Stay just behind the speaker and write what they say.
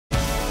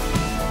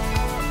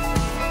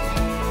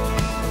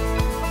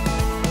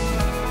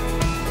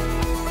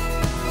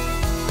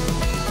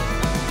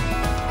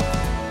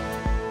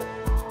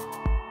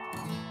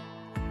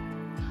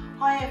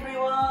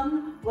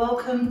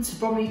Welcome to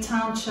Bromley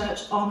Town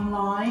Church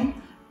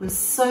online. We're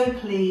so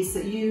pleased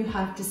that you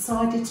have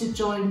decided to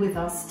join with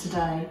us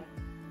today.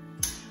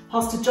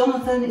 Pastor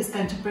Jonathan is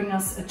going to bring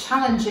us a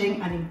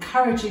challenging and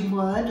encouraging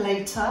word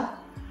later,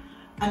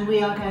 and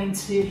we are going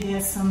to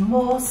hear some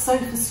more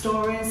sofa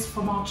stories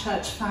from our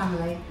church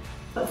family.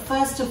 But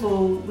first of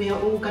all, we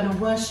are all going to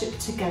worship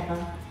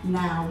together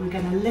now. We're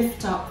going to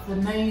lift up the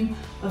name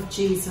of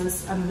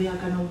Jesus and we are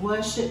going to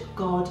worship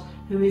God,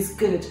 who is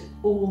good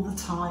all the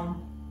time.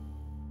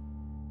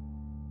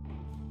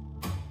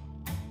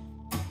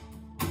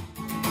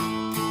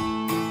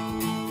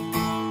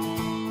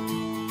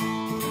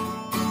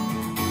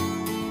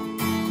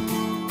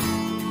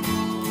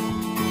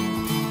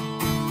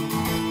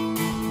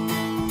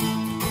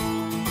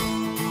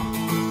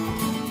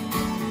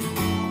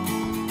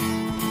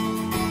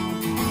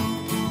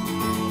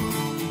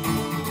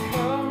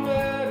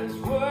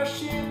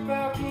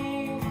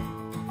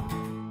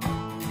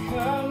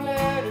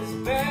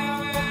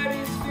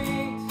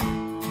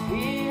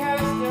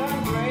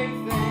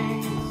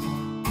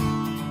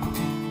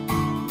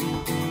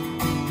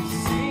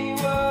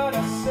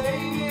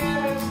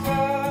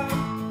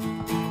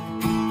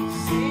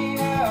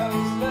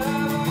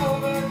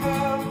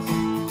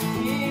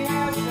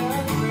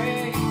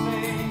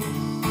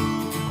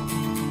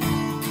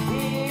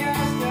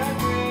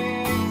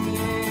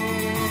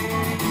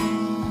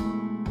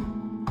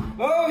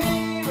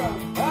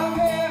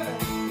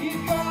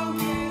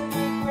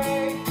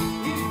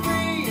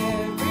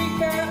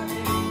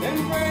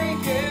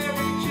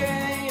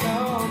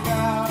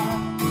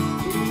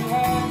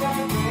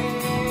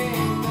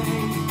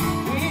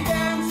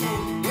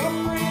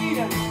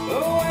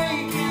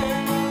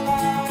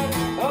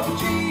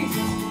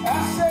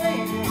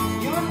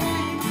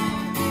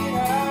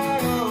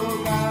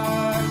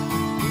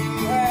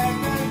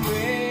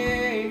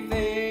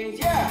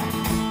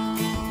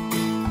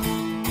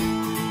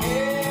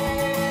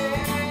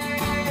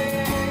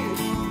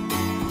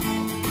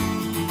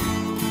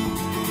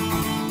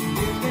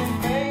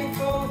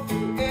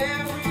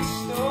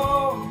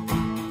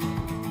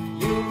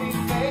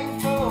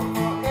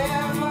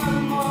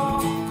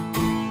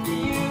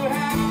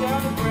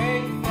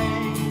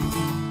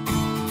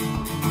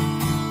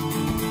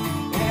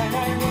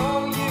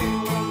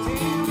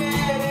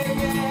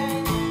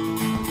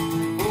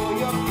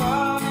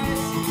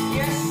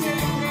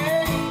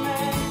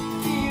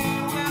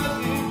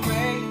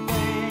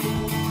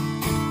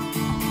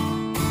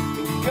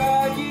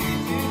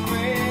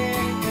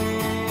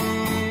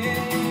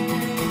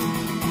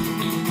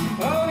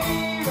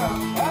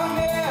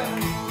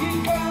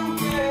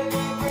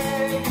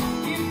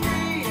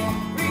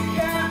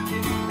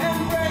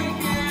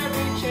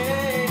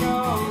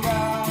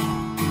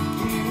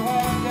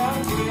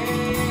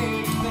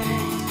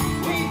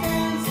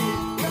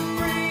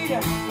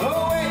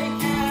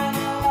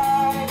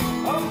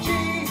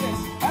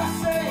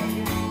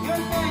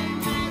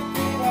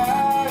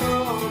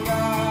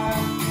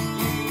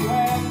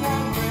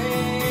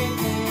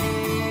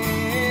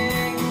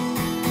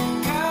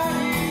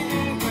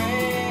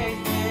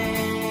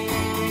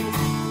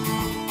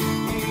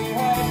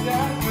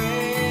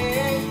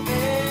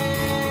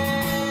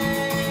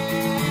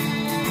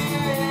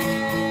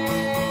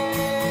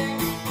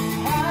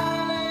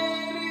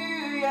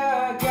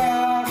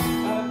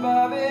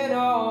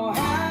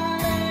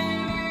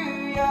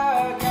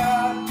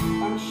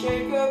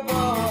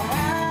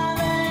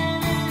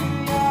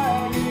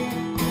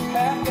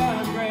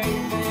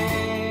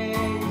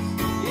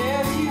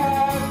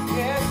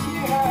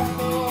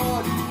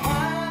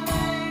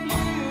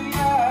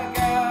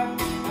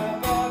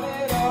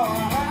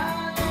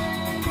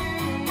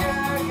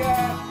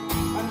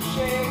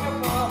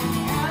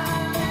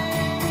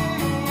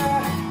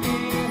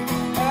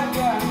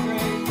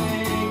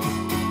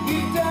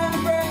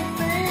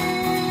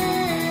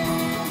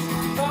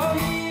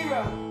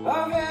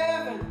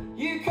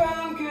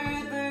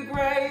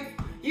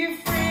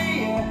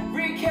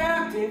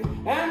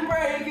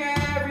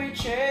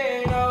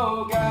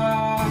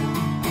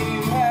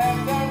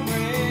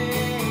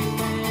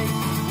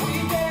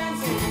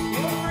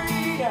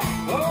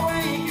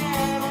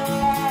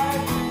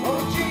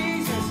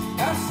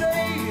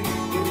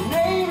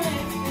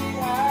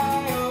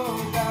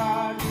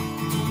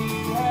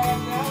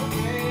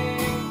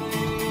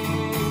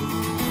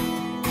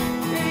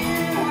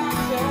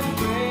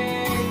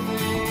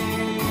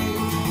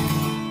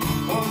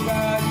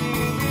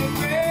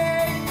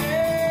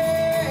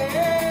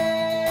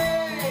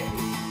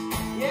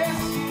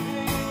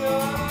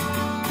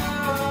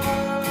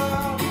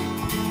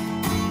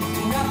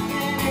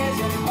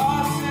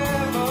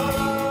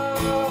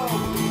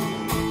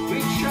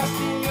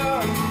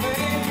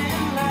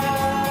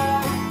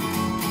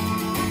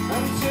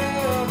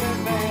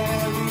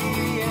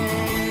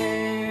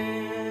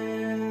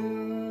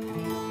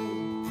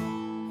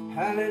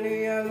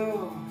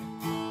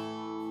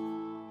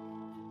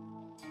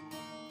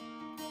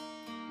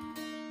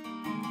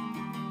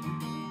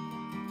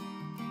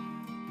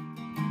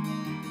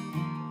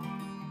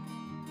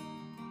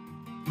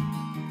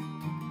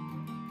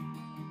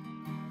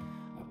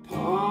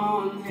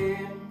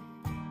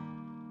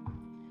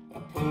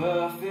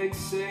 perfect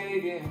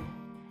Savior.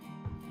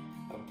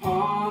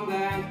 Upon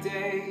that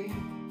day,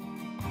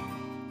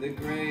 the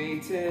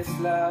greatest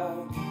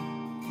love,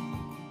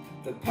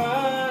 the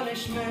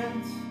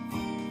punishment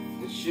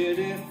that should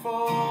have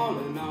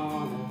fallen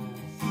on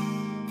us,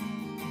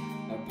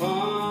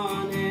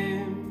 upon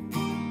him,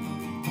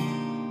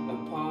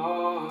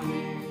 upon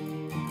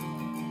him,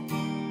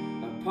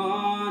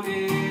 upon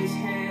his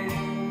head,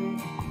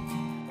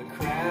 a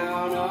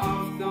crown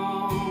of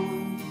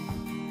thorns,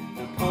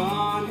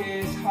 upon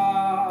his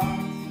heart,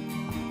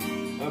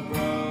 a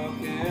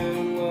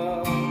broken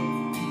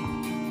world,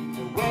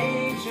 the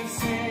wage of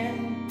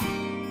sin,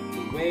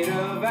 the weight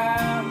of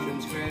our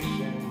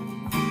transgression,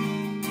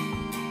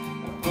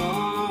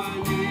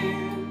 upon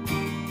him,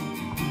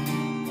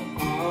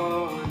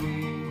 upon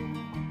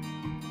him.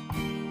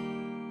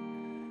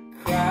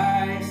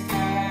 Christ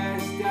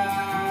has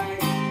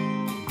died,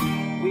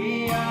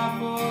 we are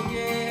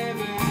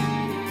forgiven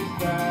in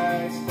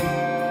Christ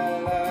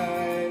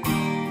alive.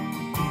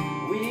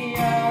 We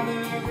are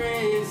the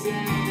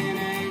risen,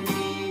 and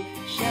he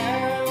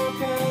shall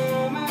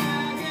come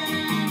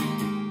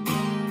again.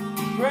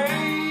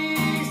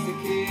 Praise the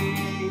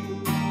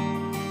King,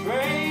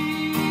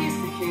 praise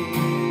the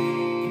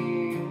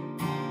King.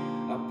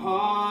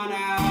 Upon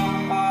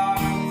our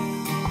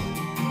hearts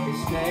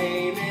his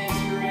name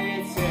is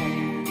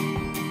written,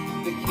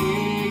 the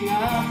King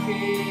of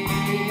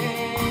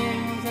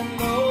kings and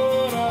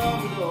Lord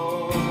of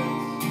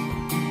lords.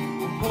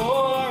 We'll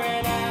pour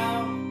it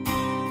out,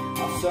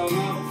 our song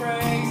of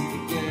praise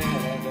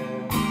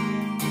together.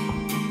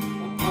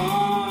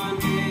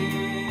 Upon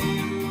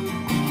him,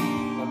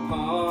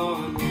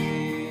 upon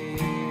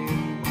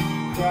him.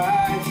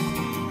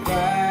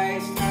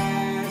 Christ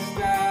has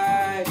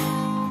died,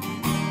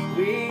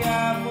 we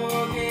are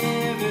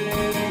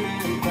forgiven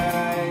in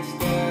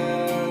Christ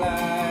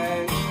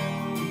alive.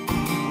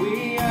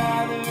 We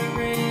are the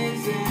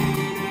risen,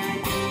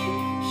 and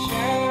he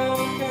shall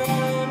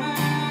come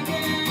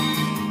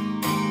again.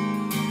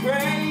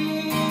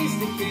 Praise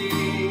the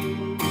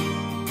King,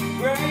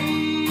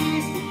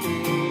 praise the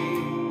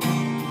King.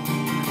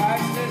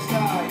 Christ has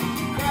died,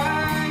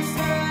 Christ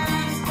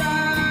has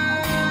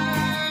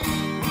died.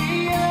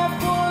 We are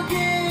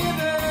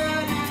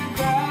forgiven in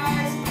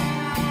Christ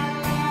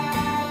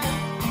alive.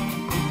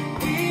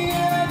 We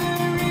are the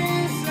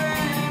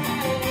risen,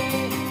 and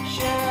he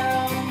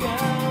shall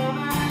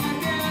come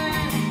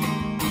again.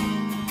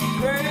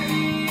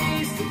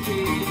 Praise the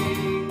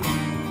King,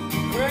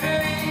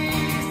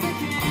 praise the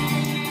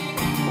King.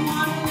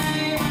 One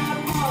name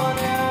upon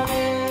our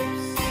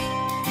lips,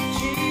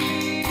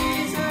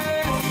 Jesus.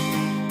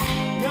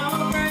 No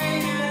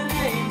greater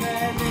name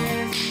than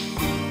this,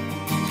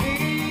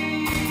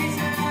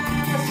 Jesus.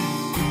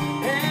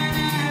 And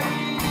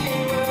every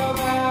knee will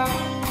bow,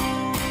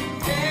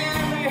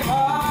 every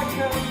heart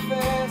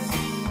confess,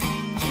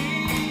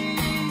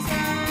 Jesus,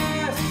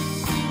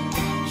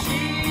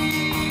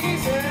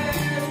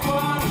 Jesus.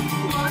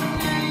 One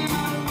name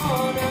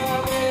upon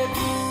our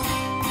lips,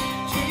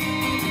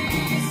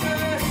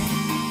 Jesus.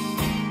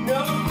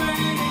 No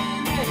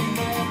greater name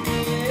than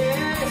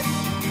this,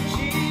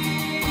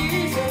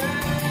 Jesus.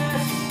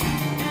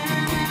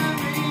 And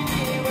every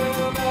knee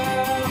will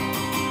bow,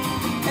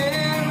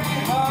 every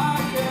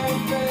heart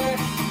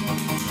confess,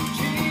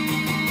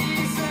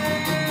 Jesus,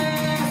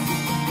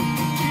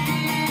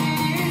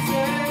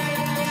 Jesus.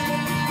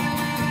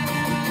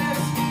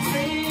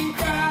 Sing,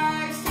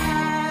 Christ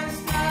has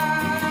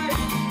died,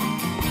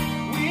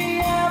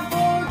 we are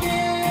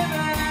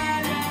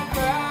forgiven in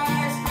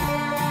Christ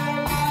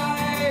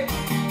alive.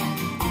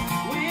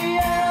 We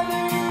are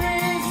the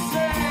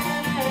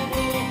risen, and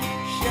he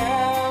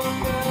shall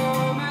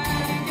come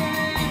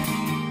again.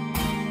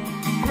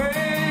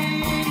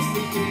 Praise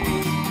the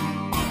King,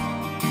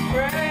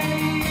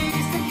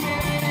 praise the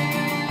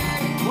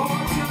King. One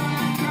more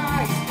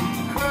time,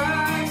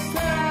 Christ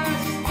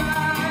has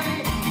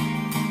died.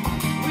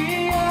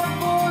 We are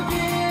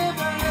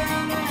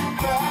forgiven in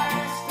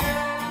Christ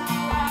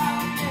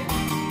alive.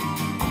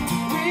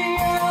 We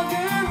are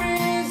the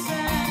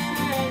risen,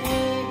 and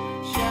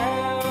he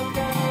shall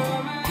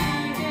come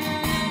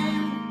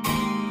again.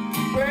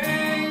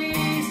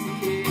 Praise the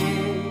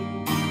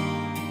King,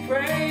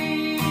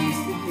 praise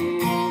the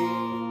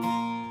King.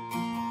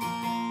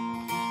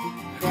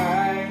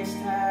 Christ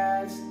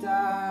has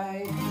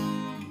died,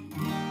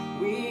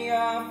 we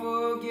are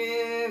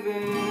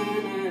forgiven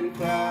in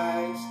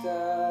Christ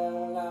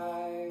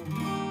alive.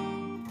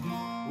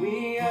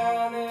 We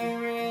are the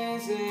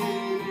risen,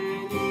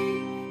 and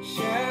he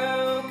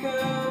shall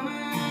come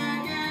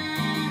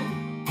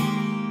again.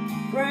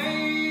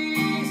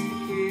 Praise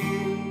the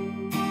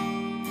King,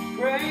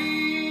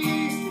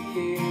 praise the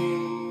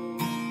King.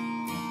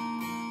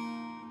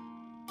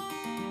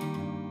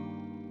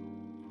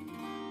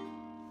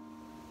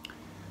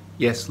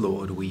 Yes,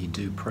 Lord, we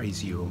do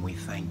praise you and we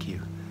thank you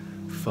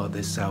for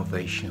this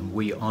salvation.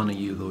 We honor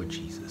you, Lord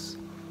Jesus.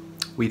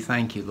 We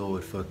thank you,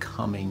 Lord, for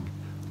coming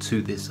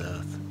to this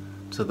earth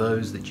to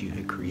those that you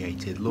had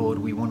created. Lord,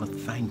 we want to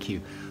thank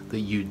you that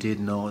you did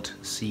not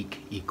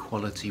seek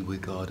equality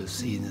with God as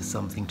seen as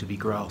something to be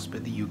grasped,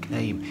 but that you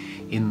came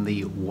in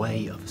the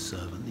way of a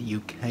servant, that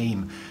you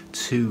came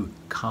to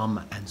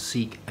come and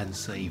seek and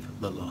save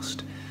the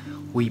lost.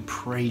 We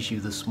praise you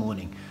this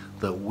morning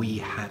that we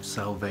have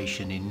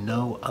salvation in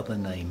no other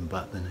name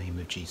but the name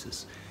of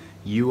Jesus.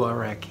 You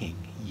are our King,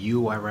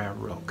 you are our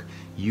rock,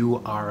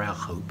 you are our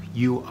hope,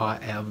 you are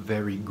our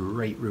very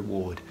great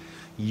reward.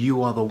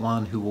 You are the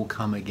one who will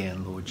come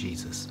again, Lord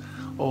Jesus.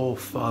 Oh,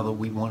 Father,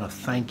 we want to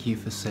thank you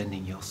for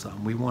sending your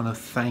Son. We want to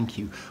thank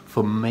you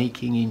for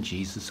making in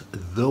Jesus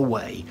the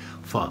way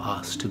for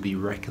us to be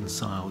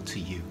reconciled to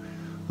you.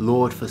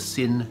 Lord, for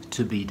sin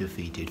to be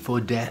defeated,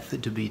 for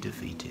death to be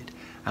defeated,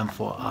 and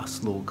for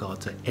us, Lord God,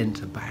 to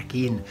enter back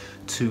in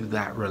to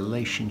that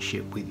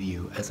relationship with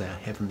you as our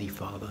Heavenly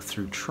Father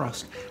through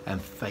trust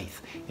and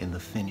faith in the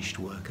finished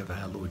work of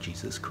our Lord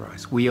Jesus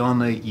Christ. We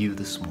honor you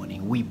this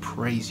morning. We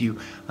praise you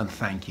and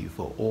thank you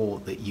for all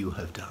that you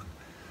have done.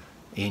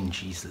 In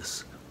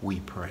Jesus we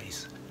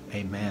praise.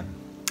 Amen.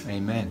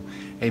 Amen.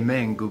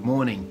 Amen. Good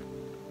morning.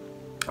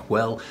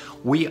 Well,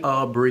 we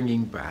are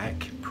bringing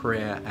back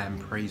prayer and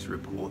praise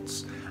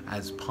reports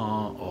as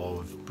part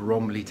of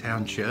Bromley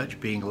Town Church,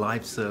 being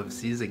live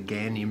services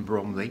again in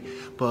Bromley.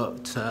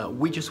 But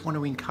we just want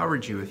to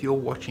encourage you, if you're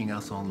watching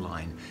us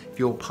online, if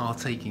you're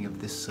partaking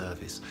of this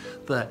service,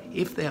 that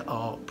if there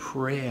are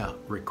prayer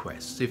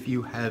requests, if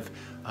you have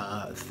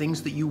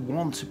things that you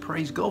want to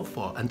praise God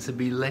for and to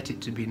let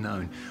it to be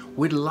known,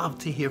 we'd love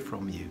to hear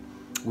from you.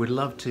 We'd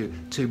love to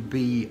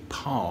be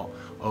part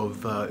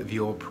of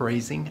your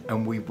praising,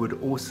 and we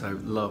would also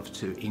love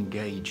to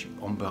engage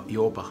on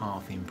your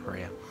behalf in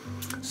prayer.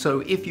 So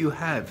if you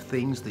have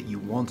things that you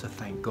want to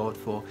thank God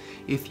for,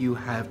 if you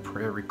have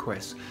prayer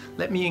requests,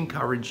 let me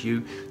encourage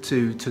you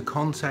to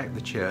contact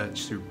the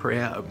church through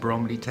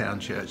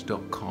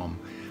prayer@bromleytownchurch.com.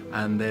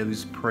 And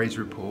those praise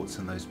reports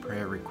and those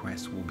prayer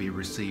requests will be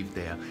received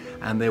there,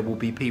 and there will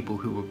be people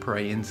who will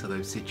pray into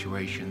those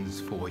situations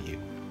for you.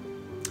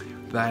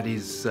 That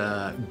is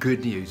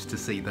good news to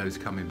see those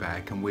coming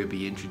back, and we'll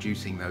be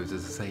introducing those,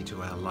 as I say,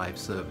 to our live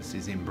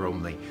services in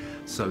Bromley,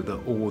 so that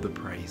all the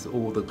praise,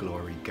 all the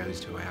glory goes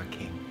to our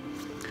King.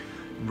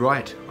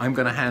 Right, I'm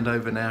going to hand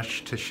over now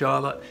to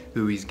Charlotte,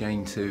 who is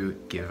going to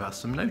give us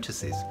some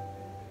notices.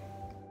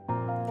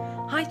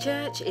 Hi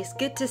church, it's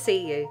good to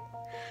see you.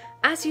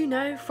 As you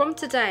know, from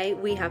today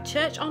we have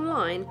church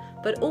online,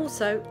 but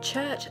also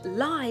church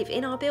live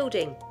in our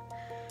building.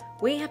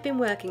 We have been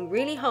working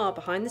really hard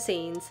behind the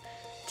scenes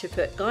to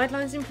put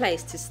guidelines in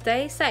place to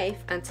stay safe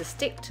and to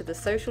stick to the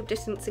social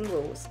distancing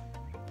rules.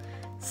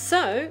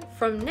 So,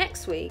 from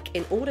next week,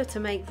 in order to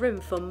make room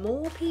for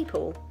more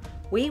people,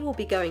 we will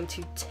be going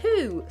to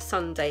 2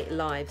 Sunday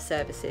live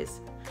services.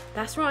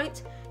 That's right,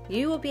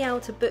 you will be able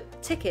to book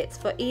tickets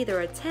for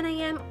either a 10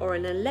 AM or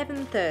an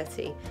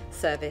 11:30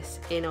 service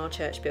in our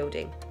church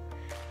building.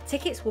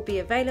 Tickets will be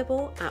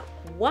available at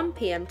 1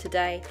 PM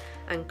today,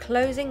 and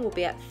closing will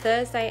be at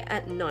Thursday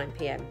at 9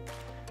 PM.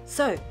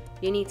 So,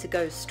 you need to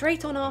go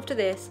straight on after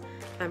this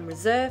and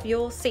reserve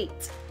your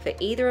seat for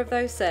either of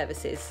those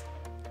services.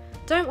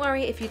 Don't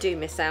worry if you do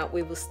miss out,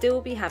 we will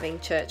still be having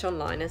church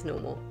online as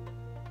normal.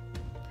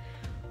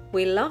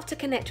 We love to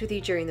connect with you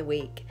during the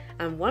week,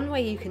 and one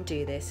way you can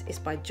do this is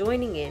by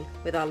joining in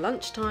with our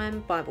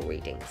lunchtime Bible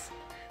readings.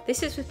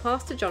 This is with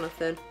Pastor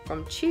Jonathan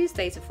from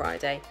Tuesday to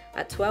Friday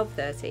at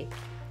 12:30,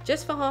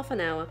 just for half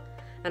an hour,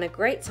 and a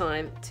great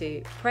time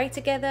to pray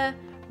together,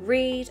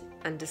 read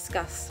and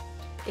discuss.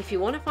 If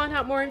you want to find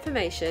out more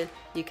information,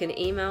 you can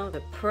email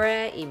the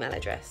prayer email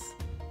address.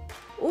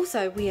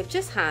 Also, we have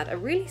just had a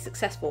really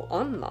successful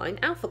online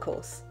Alpha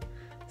course.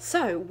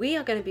 So we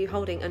are going to be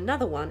holding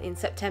another one in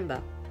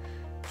September.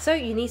 So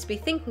you need to be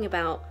thinking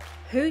about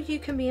who you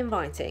can be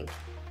inviting.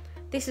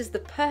 This is the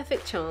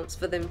perfect chance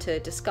for them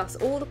to discuss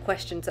all the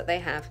questions that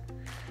they have,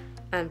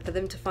 and for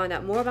them to find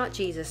out more about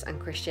Jesus and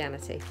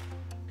Christianity.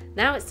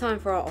 Now it's time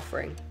for our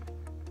offering.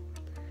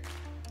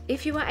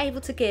 If you are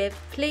able to give,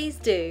 please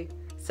do,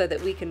 so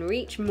that we can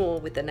reach more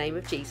with the name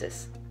of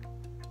Jesus.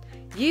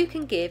 You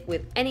can give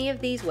with any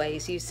of these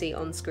ways you see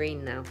on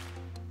screen now.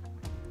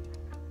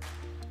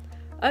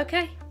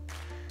 Okay,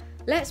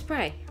 let's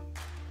pray.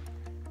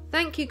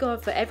 Thank you,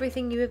 God, for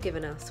everything you have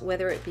given us,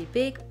 whether it be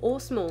big or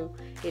small,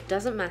 it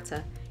doesn't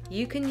matter.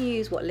 You can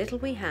use what little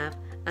we have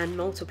and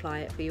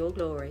multiply it for your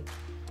glory.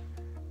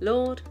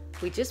 Lord,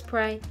 we just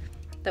pray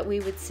that we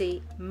would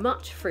see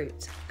much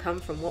fruit come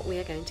from what we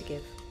are going to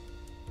give.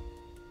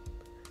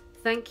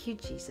 Thank you,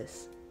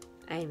 Jesus.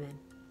 Amen.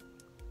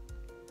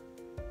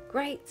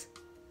 Great.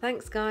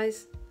 Thanks,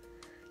 guys.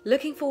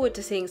 Looking forward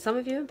to seeing some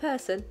of you in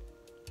person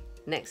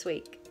next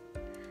week.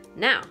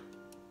 Now,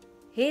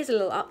 here's a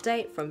little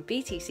update from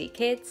BTC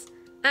Kids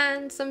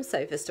and some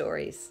sofa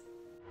stories.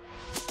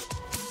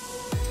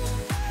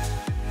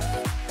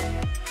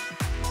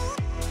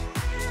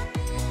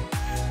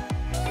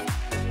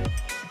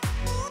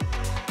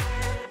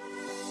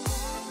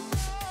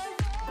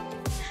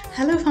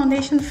 Hello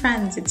Foundation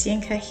friends, it's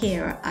Yinka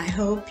here. I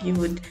hope you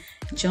would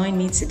Join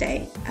me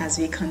today as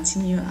we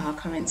continue our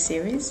current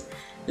series,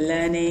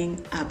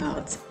 learning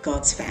about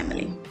God's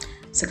family.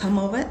 So come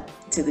over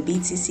to the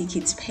BTC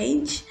Kids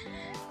page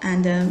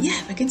and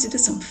we're going to do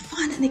some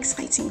fun and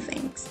exciting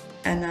things.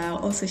 And I'll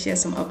also share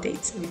some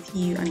updates with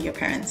you and your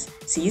parents.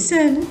 See you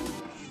soon.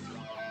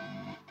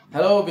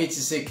 Hello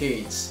BTC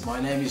Kids,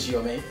 my name is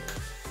Yomi.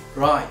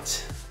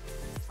 Right,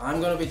 I'm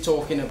going to be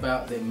talking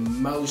about the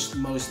most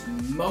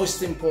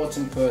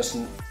important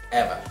person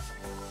ever.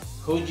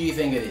 Who do you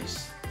think it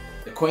is?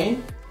 The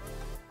Queen?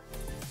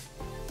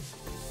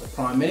 The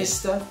Prime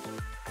Minister?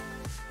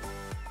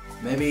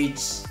 Maybe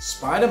it's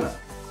Spider-Man?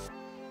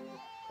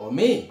 Or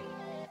me?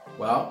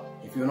 Well,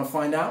 if you want to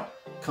find out,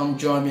 come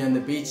join me on the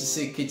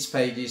BTC Kids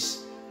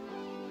pages.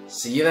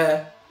 See you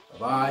there.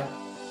 Bye-bye.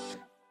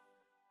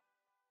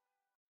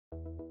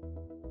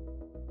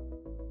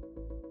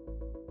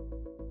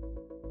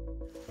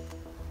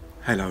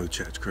 Hello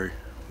church crew.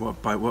 What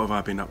have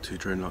I been up to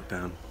during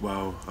lockdown?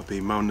 Well, I've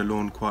been mowing the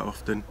lawn quite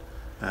often,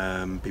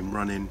 been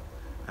running,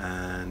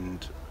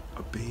 and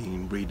I've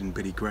been reading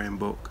Billy Graham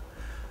book.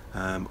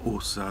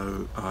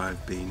 Also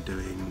I've been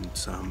doing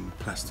some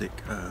plastic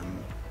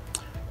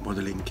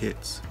modelling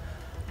kits.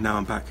 Now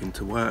I'm back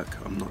into work,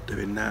 I'm not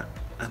doing that,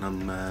 and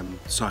I'm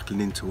cycling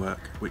into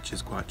work, which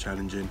is quite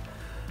challenging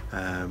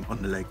on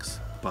the legs,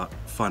 but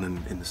fun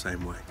in the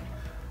same way.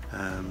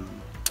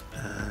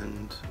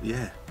 And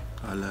yeah,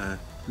 I'll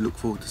look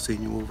forward to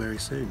seeing you all very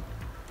soon.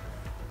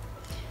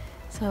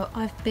 So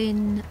I've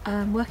been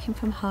working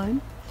from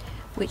home,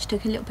 which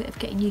took a little bit of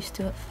getting used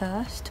to at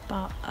first,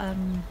 but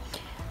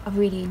I've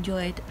really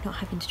enjoyed not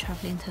having to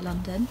travel into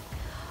London.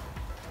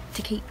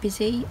 To keep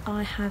busy,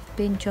 I have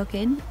been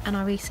jogging, and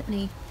I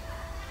recently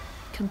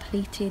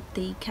completed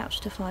the Couch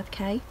to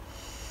 5K.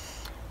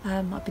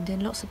 I've been doing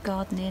lots of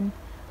gardening,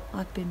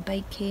 I've been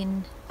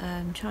baking,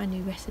 trying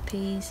new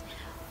recipes.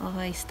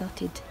 I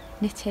started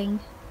knitting,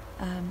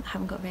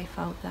 haven't got very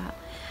far with that,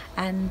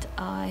 and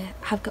I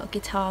have got a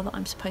guitar that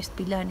I'm supposed to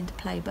be learning to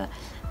play, but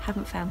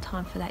haven't found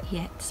time for that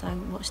yet, so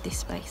watch this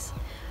space.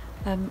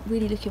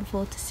 Really looking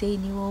forward to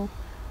seeing you all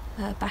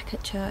back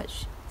at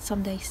church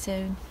someday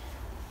soon.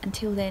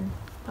 Until then,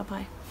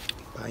 bye-bye.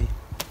 Bye.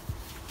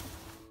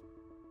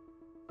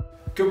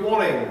 Good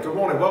morning,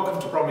 welcome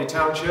to Bromley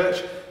Town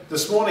Church.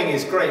 This morning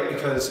is great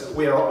because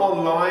we are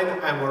online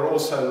and we're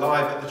also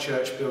live at the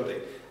church building.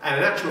 And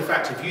in actual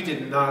fact, if you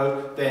didn't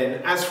know,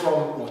 then as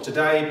from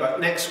today, but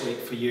next week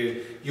for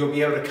you, you'll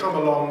be able to come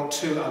along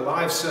to a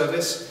live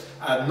service.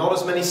 Not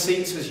as many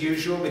seats as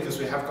usual because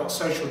we have got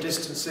social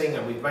distancing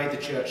and we've made the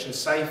church as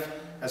safe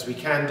as we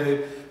can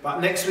do.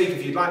 But next week,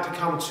 if you'd like to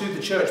come to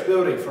the church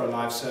building for a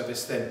live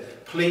service, then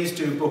please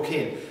do book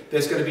in.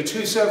 There's going to be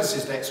two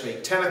services next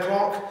week, 10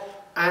 o'clock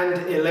and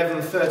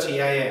 11:30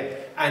 a.m.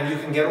 And you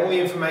can get all the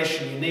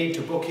information you need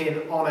to book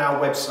in on our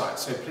website.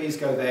 So please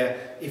go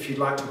there if you'd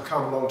like to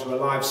come along to a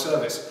live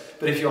service.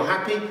 But if you're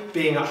happy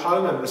being at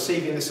home and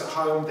receiving this at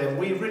home, then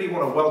we really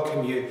want to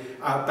welcome you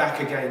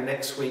back again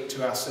next week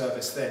to our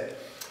service then.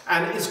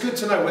 And it's good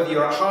to know whether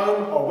you're at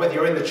home or whether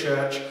you're in the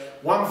church,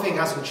 one thing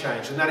hasn't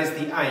changed, and that is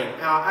the aim.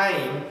 Our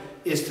aim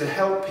is to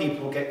help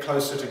people get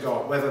closer to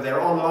God, whether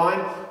they're online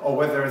or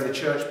whether they're in the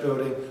church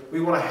building.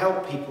 We want to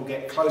help people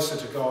get closer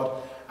to God.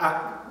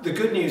 The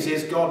good news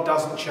is God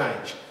doesn't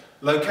change.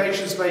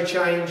 Locations may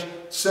change,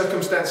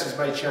 circumstances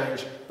may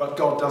change, but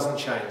God doesn't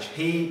change.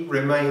 He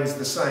remains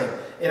the same.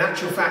 In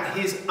actual fact,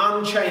 his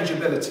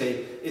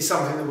unchangeability is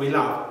something that we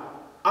love.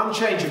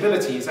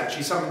 Unchangeability is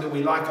actually something that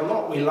we like a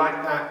lot. We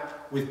like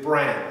that with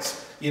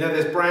brands. You know,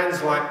 there's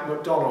brands like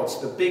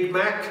McDonald's, the Big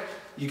Mac.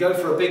 You go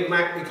for a Big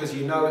Mac because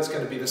you know it's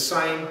going to be the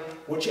same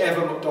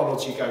whichever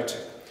McDonald's you go to.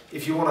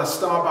 If you want a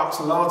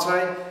Starbucks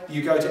latte,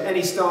 you go to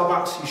any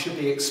Starbucks, you should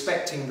be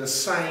expecting the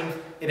same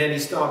in any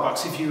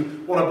Starbucks. If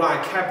you want to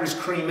buy a Cadbury's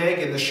cream egg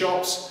in the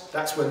shops,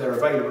 that's when they're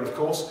available, of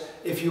course.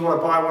 If you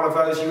want to buy one of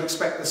those, you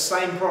expect the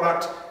same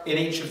product in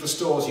each of the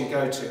stores you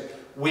go to.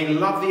 We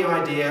love the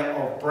idea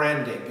of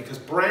branding because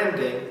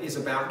branding is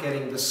about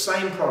getting the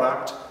same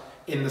product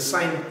in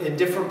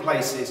different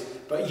places,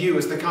 but you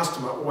as the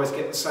customer always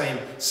get the same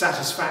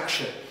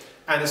satisfaction.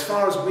 And as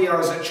far as we are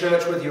as a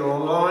church, whether you're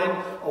online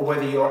or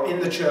whether you're in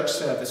the church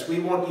service, we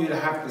want you to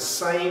have the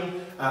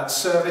same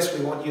service.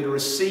 We want you to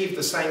receive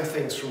the same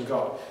things from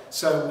God.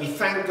 So we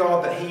thank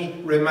God that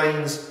he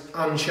remains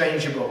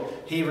unchangeable.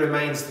 He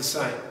remains the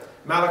same.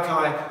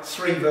 Malachi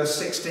 3 verse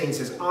 16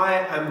 says, I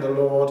am the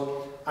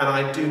Lord and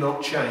I do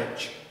not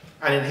change.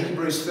 And in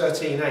Hebrews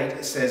 13:8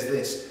 it says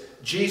this,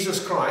 Jesus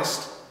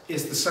Christ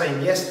is the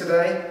same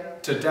yesterday,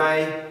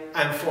 today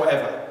and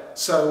forever.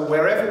 So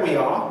wherever we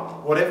are,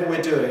 whatever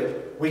we're doing,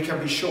 we can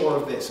be sure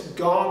of this.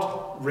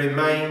 God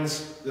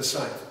remains the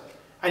same.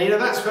 And you know,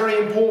 that's very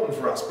important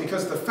for us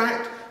because the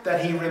fact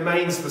that he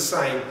remains the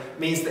same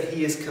means that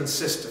he is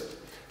consistent.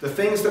 The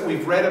things that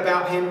we've read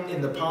about him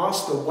in the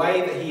past, the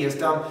way that he has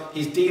done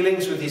his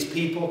dealings with his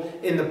people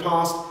in the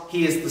past,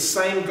 he is the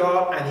same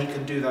God and he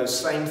can do those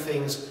same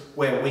things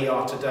where we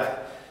are today.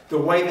 The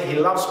way that he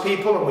loves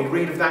people, and we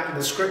read of that in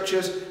the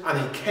scriptures, and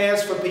he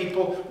cares for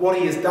people, what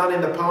he has done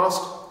in the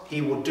past,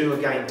 he will do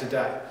again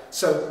today.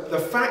 So the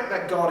fact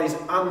that God is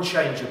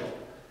unchangeable,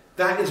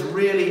 that is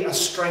really a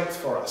strength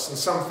for us, and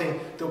something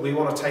that we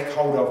want to take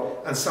hold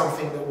of, and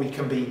something that we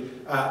can be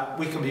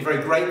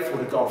very grateful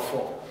to God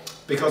for,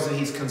 because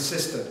he's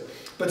consistent.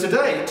 But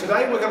today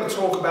we're going to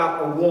talk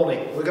about a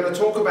warning. We're going to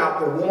talk about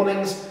the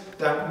warnings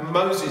that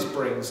Moses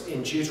brings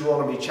in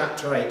Deuteronomy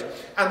chapter 8.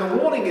 And the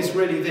warning is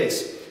really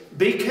this: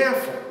 be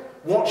careful,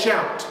 watch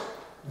out,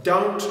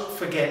 don't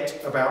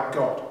forget about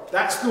God.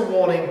 That's the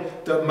warning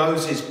that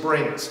Moses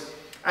brings.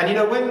 And you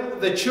know, when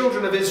the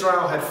children of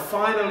Israel had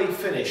finally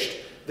finished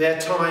their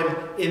time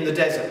in the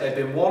desert, they'd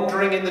been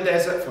wandering in the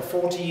desert for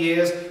 40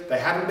 years. They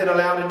hadn't been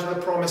allowed into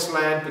the promised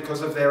land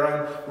because of their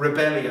own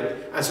rebellion.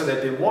 And so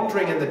they'd been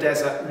wandering in the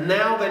desert.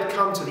 Now they'd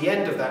come to the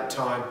end of that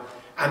time,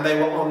 and they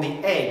were on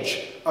the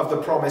edge of the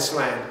promised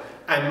land.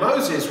 And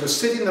Moses was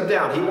sitting them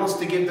down. He wants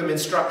to give them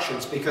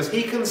instructions, because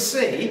he can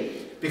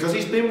see, because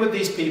he's been with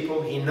these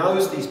people, he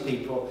knows these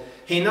people,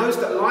 he knows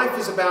that life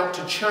is about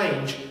to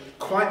change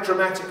quite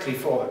dramatically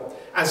for them.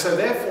 And so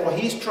therefore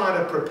he's trying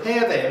to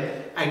prepare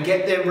them and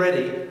get them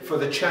ready for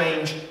the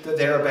change that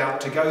they're about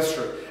to go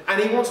through.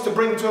 And he wants to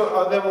bring to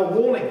them a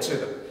warning to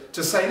them,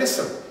 to say,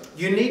 listen,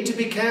 you need to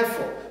be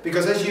careful,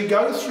 because as you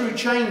go through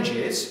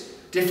changes,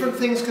 different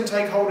things can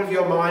take hold of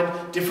your mind,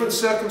 different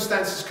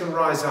circumstances can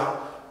rise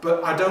up,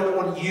 but I don't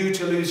want you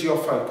to lose your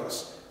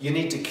focus. You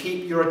need to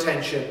keep your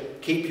attention,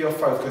 keep your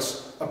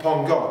focus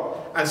upon God.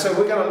 And so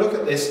we're going to look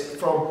at this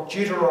from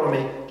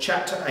Deuteronomy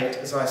chapter 8,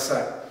 as I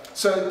say.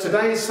 So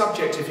today's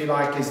subject, if you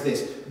like, is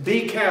this: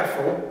 be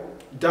careful,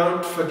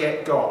 don't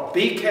forget God.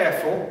 Be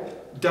careful,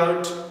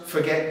 don't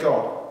forget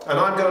God. And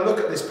I'm going to look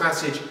at this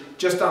passage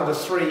just under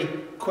 3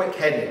 quick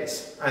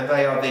headings, and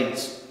they are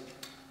these: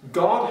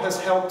 God has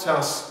helped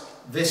us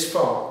this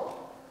far.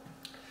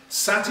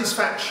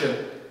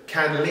 Satisfaction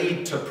can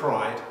lead to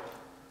pride.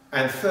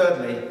 And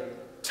thirdly,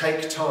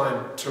 take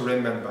time to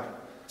remember.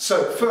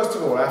 So first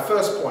of all, our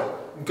first point: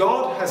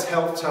 God has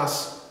helped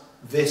us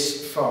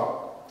this far.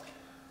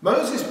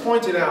 Moses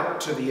pointed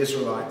out to the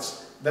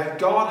Israelites that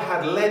God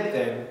had led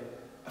them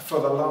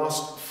for the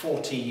last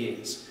 40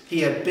 years.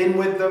 He had been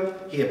with them,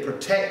 he had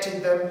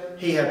protected them,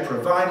 he had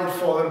provided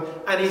for them,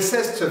 and he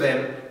says to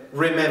them,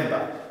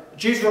 remember.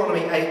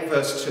 Deuteronomy 8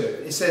 verse 2,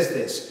 it says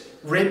this: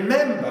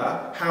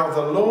 remember how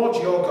the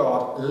Lord your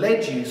God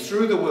led you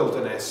through the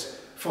wilderness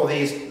for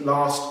these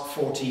last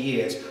 40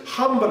 years,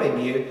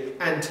 humbling you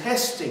and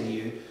testing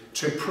you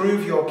to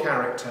prove your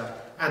character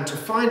and to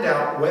find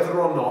out whether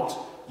or not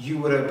you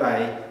would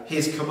obey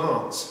his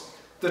commands.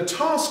 The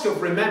task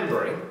of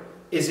remembering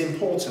is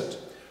important.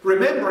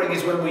 Remembering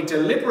is when we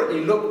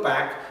deliberately look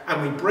back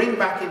and we bring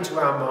back into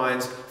our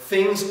minds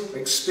things,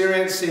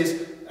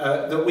 experiences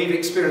that we've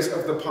experienced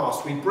of the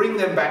past. We bring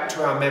them back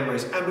to our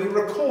memories and we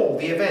recall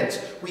the events.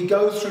 We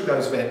go through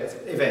those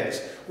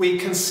events. We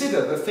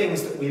consider the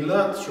things that we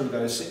learnt through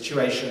those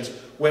situations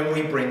when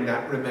we bring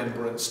that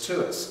remembrance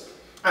to us.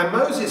 And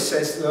Moses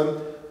says to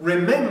them,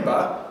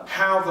 remember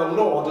how the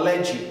Lord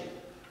led you.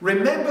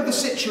 Remember the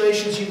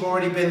situations you've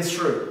already been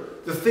through,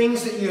 the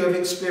things that you have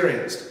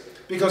experienced,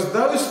 because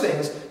those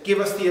things give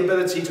us the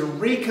ability to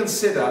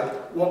reconsider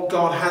what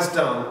God has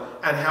done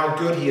and how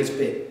good he has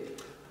been.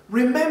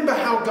 Remember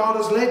how God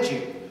has led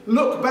you.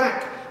 Look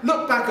back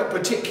at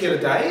particular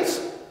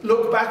days,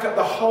 look back at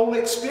the whole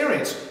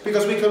experience,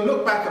 because we can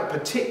look back at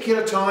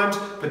particular times,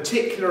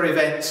 particular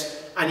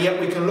events, and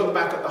yet we can look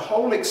back at the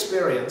whole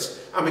experience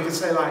and we can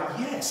say, like,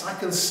 yes, I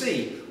can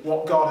see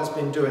what God has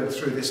been doing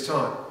through this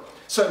time.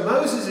 So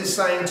Moses is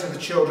saying to the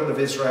children of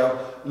Israel,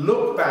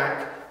 look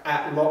back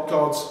at what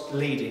God's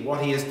leading,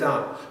 what he has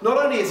done.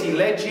 Not only has he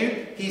led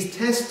you, he's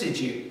tested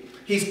you,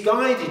 he's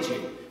guided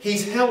you,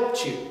 he's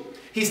helped you.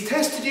 He's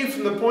tested you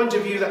from the point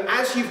of view that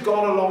as you've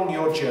gone along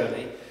your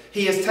journey,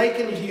 he has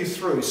taken you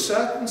through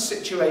certain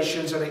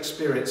situations and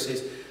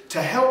experiences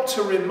to help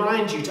to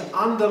remind you, to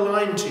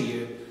underline to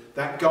you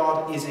that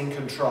God is in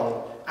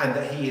control and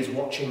that he is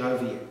watching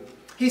over you.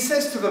 He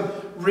says to them,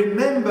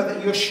 remember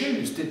that your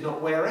shoes did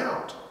not wear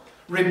out.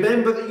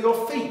 Remember that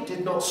your feet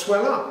did not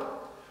swell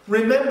up.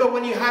 Remember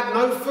when you had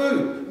no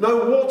food,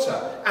 no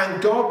water,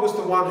 and God was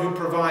the one who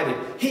provided.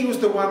 He was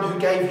the one who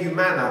gave you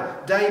manna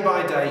day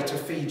by day to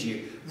feed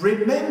you.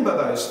 Remember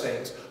those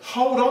things.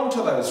 Hold on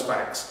to those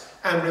facts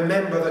and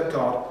remember that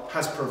God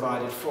has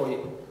provided for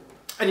you.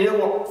 And you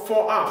know what?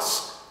 For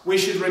us, we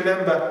should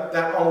remember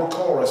that old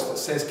chorus that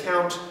says,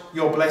 count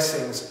your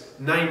blessings,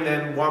 name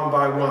them one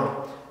by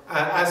one,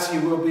 as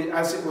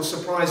it will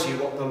surprise you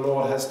what the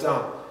Lord has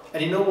done.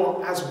 And you know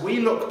what? As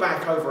we look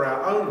back over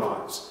our own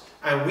lives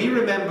and we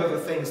remember the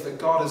things that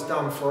God has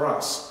done for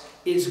us,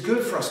 it's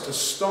good for us to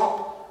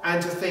stop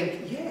and to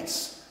think,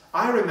 yes,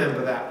 I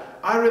remember that.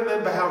 I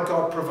remember how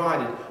God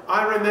provided.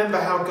 I remember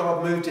how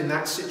God moved in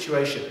that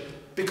situation.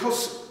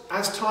 Because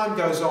as time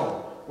goes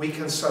on, we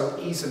can so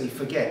easily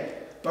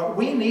forget. But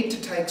we need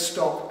to take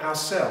stock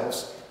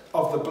ourselves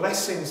of the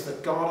blessings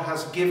that God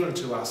has given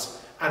to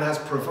us and has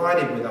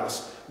provided with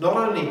us, not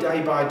only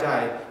day by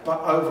day,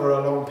 but over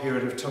a long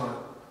period of time.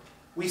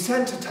 We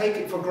tend to take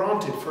it for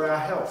granted for our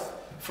health,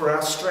 for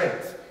our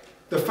strength,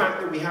 the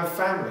fact that we have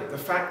family, the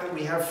fact that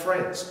we have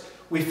friends.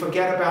 We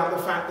forget about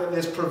the fact that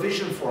there's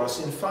provision for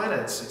us in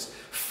finances,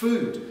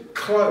 food,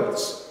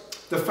 clothes,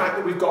 the fact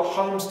that we've got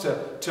homes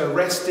to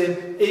rest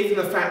in, even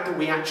the fact that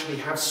we actually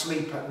have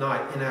sleep at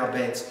night in our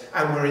beds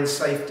and we're in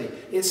safety.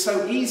 It's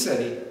so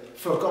easily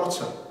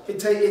forgotten.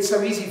 It's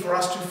so easy for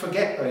us to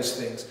forget those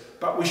things,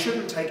 but we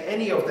shouldn't take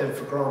any of them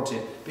for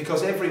granted,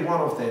 because every one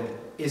of them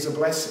is a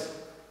blessing.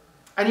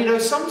 And you know,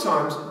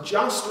 sometimes,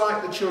 just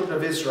like the children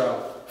of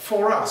Israel,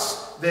 for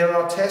us, there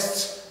are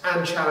tests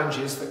and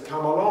challenges that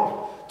come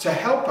along to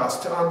help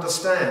us to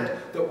understand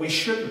that we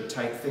shouldn't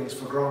take things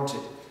for granted.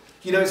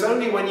 You know, it's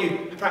only when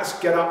you perhaps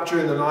get up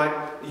during the night,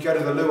 you go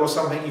to the loo or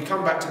something, you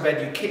come back to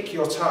bed, you kick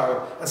your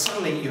toe, and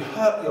suddenly you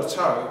hurt your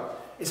toe.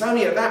 It's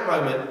only at that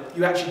moment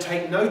you actually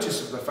take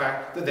notice of the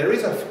fact that there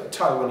is a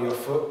toe on your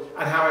foot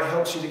and how it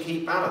helps you to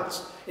keep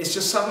balance. It's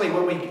just suddenly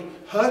when we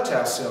hurt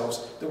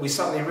ourselves that we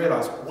suddenly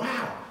realise,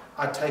 wow,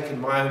 I'd taken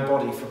my own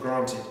body for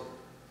granted.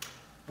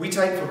 We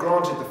take for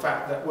granted the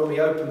fact that when we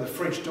open the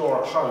fridge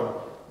door at home,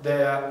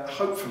 there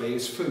hopefully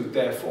is food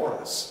there for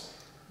us.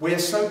 We are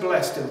so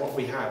blessed in what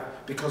we have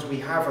because we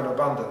have an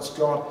abundance.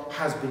 God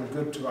has been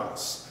good to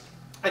us.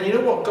 And you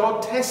know what?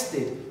 God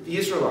tested the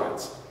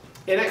Israelites.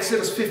 In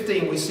Exodus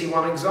 15 we see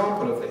one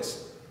example of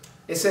this.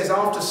 It says,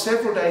 after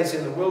several days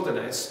in the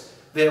wilderness,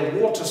 their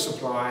water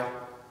supply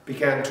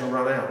began to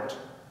run out.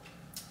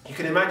 You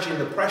can imagine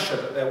the pressure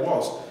that there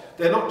was.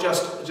 They're not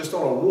just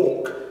on a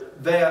walk.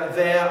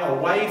 They're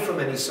away from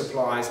any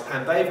supplies,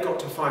 and they've got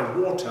to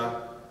find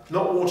water,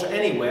 not water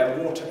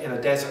anywhere, water in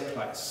a desert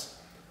place.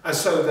 And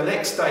so the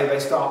next day they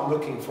start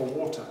looking for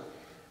water.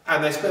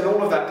 And they spend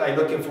all of that day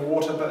looking for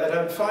water, but they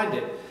don't find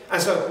it.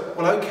 And so,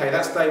 well, okay,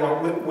 that's day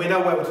one. We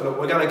know where to look.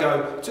 We're going to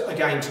go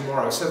again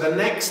tomorrow. So the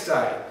next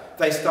day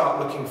they start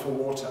looking for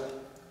water,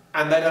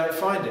 and they don't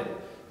find it.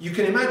 You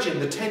can imagine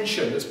the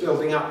tension that's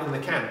building up in the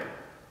camp.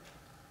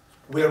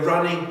 We're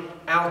running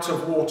out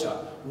of water.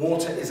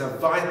 Water is a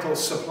vital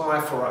supply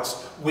for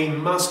us. We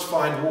must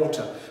find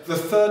water. The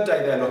third day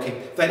they're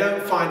looking. They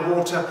don't find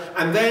water.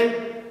 And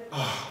then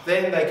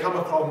they come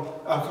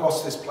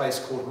across this place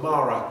called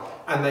Mara,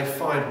 and they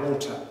find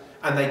water.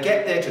 And they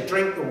get there to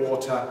drink the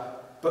water,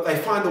 but they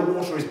find the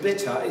water is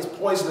bitter, it's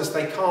poisonous,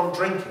 they can't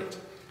drink it.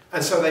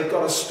 And so they've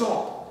got to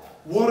stop.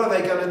 What are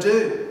they going to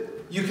do?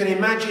 You can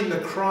imagine the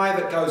cry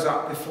that goes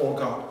up before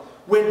God.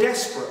 We're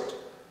desperate.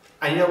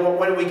 And you know what?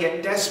 When we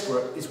get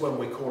desperate is when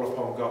we call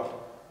upon God.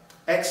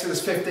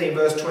 Exodus 15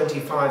 verse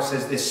 25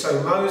 says this,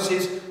 so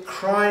Moses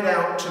cried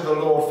out to the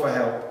Lord for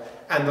help,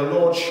 and the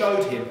Lord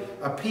showed him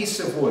a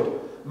piece of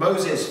wood.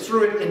 Moses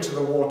threw it into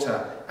the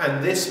water,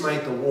 and this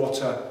made the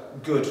water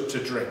good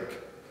to drink.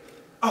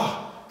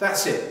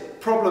 That's it.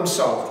 Problem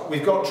solved.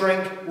 We've got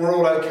drink, we're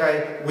all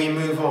okay, we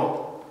move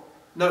on.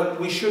 No,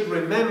 we should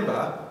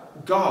remember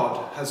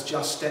God has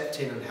just stepped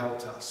in and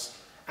helped us.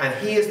 And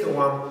He is the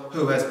one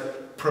who has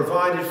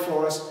provided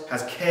for us,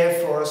 has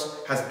cared for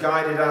us, has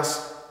guided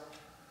us.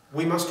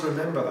 We must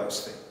remember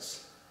those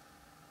things.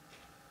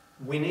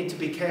 We need to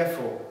be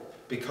careful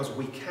because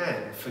we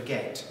can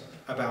forget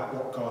about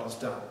what God has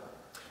done.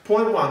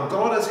 Point one,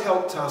 God has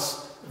helped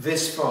us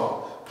this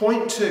far.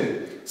 Point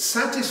two,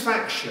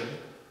 satisfaction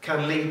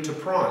can lead to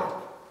pride.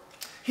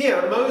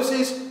 Here,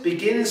 Moses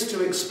begins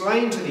to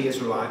explain to the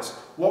Israelites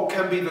what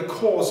can be the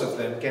cause of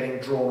them getting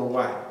drawn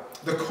away,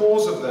 the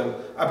cause of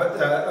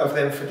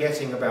them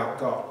forgetting about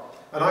God.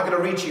 And I'm going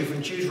to read to you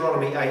from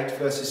Deuteronomy 8,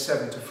 verses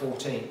 7 to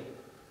 14.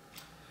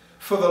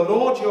 For the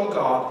Lord your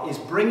God is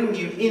bringing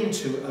you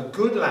into a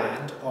good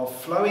land of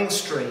flowing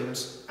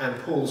streams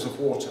and pools of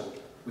water,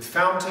 with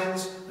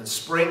fountains and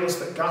springs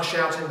that gush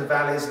out in the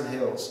valleys and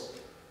hills.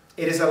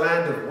 It is a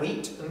land of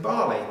wheat and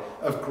barley,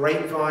 of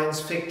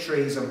grapevines, fig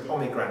trees and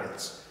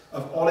pomegranates,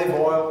 of olive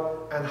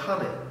oil and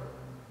honey.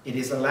 It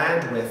is a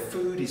land where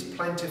food is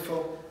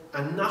plentiful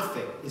and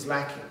nothing is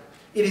lacking.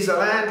 It is a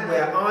land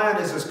where iron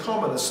is as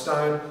common as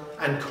stone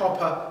and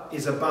copper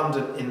is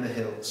abundant in the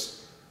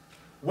hills.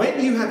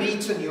 When you have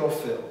eaten your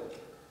fill,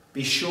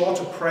 be sure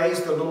to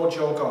praise the Lord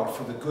your God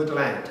for the good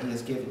land He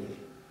has given you.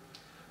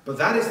 But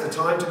that is the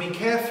time to be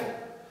careful.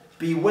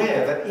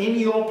 Beware that in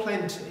your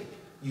plenty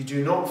you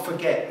do not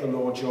forget the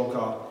Lord your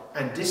God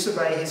and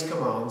disobey His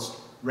commands,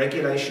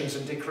 regulations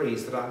and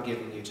decrees that I'm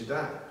giving you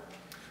today.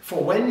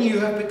 For when you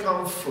have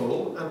become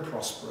full and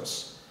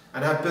prosperous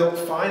and have built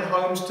fine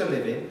homes to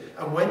live in,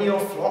 and when your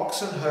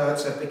flocks and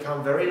herds have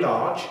become very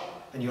large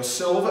and your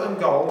silver and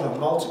gold have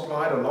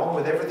multiplied along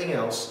with everything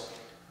else,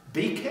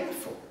 be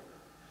careful.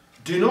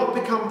 Do not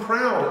become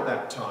proud at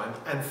that time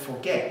and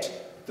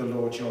forget the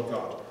Lord your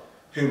God,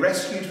 who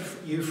rescued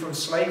you from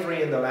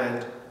slavery in the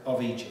land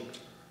of Egypt.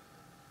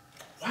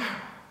 Wow!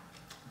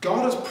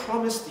 God has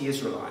promised the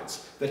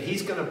Israelites that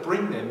He's going to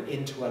bring them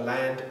into a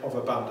land of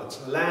abundance,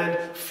 a land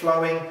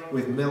flowing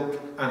with milk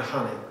and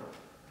honey.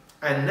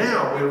 And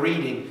now we're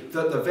reading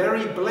that the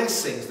very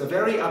blessings, the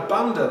very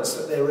abundance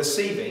that they're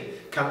receiving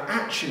can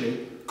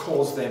actually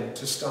cause them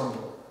to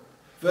stumble.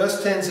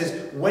 Verse 10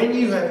 says, when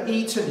you have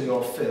eaten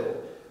your fill,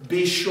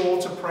 be sure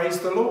to praise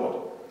the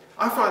Lord.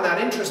 I find that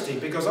interesting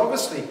because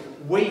obviously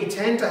we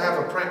tend to have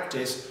a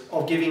practice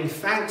of giving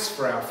thanks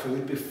for our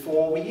food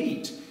before we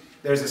eat.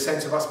 There's a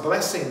sense of us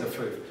blessing the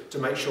food to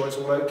make sure it's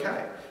all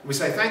okay. We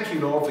say, thank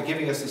you, Lord, for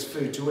giving us this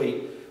food to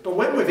eat. But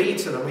when we've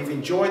eaten and we've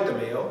enjoyed the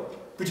meal,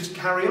 we just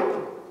carry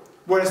on.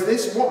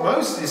 Whereas what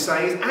Moses is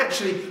saying is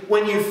actually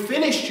when you've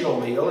finished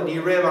your meal and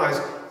you realise,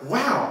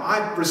 wow,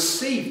 I've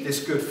received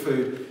this good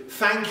food.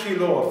 Thank you,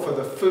 Lord, for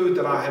the food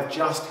that I have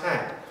just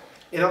had.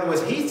 In other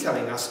words, he's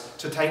telling us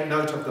to take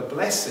note of the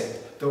blessing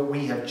that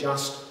we have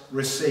just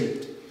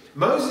received.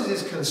 Moses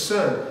is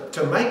concerned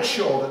to make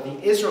sure that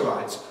the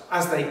Israelites,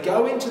 as they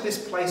go into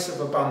this place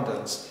of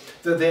abundance,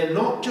 that they're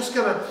not just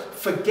going to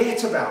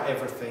forget about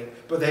everything,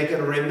 but they're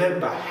going to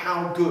remember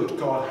how good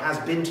God has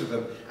been to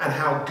them and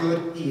how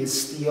good he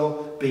is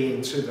still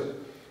being to them.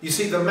 You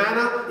see, the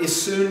manna is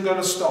soon going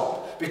to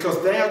stop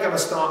because they are going to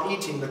start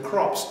eating the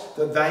crops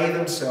that they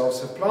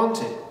themselves have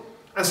planted.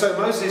 And so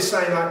Moses is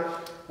saying, like,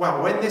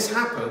 well, when this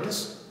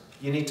happens,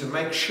 you need to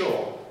make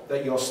sure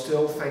that you're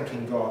still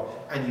thanking God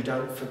and you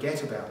don't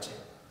forget about it.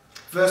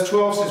 Verse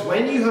 12 says,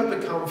 when you have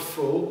become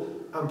full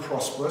and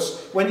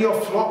prosperous, when your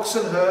flocks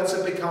and herds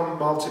have become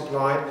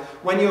multiplied,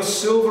 when your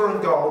silver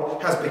and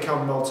gold has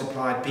become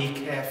multiplied, be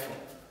careful.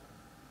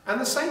 And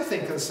the same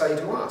thing can say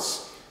to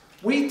us.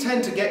 We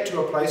tend to get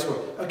to a place where,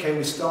 okay,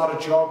 we start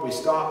a job, we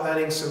start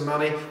earning some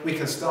money, we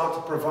can start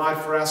to provide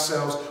for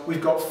ourselves, we've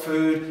got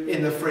food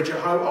in the fridge at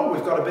home, oh,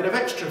 we've got a bit of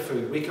extra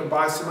food, we can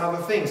buy some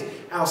other things.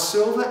 Our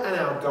silver and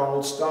our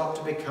gold start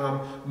to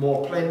become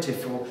more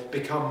plentiful,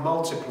 become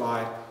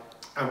multiplied,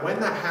 and when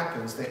that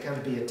happens, there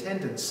can be a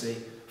tendency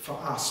for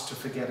us to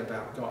forget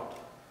about God.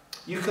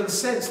 You can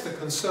sense the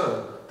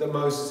concern that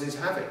Moses is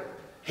having.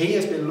 He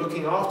has been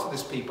looking after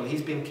this people,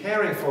 he's been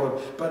caring for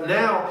them, but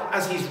now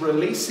as he's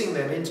releasing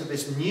them into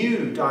this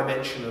new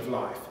dimension of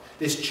life,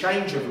 this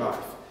change of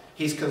life,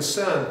 he's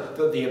concerned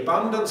that the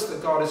abundance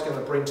that God is going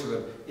to bring to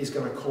them is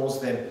going to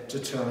cause them to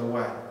turn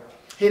away.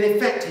 In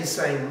effect, he's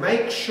saying,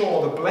 make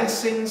sure the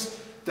blessings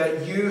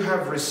that you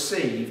have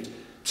received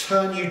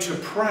turn you to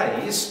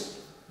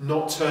praise,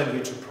 not turn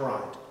you to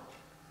pride.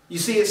 You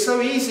see, it's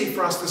so easy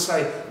for us to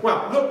say,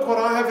 well, look what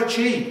I have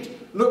achieved,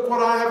 look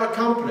what I have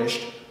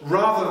accomplished,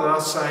 rather than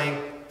us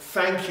saying,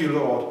 thank you,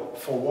 Lord,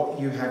 for what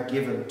you have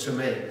given to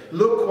me.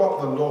 Look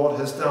what the Lord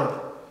has done.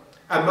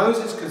 And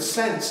Moses could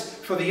sense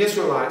for the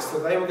Israelites that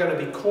they were going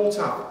to be caught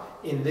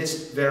up in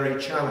this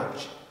very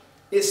challenge.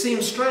 It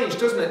seems strange,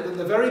 doesn't it, that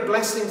the very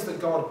blessings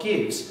that God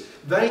gives,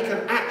 they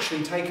can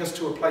actually take us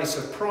to a place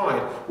of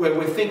pride where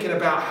we're thinking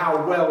about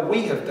how well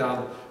we have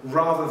done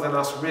rather than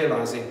us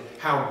realizing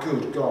how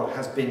good God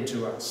has been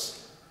to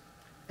us.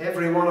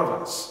 Every one of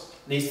us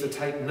needs to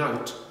take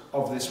note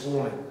of this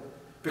warning.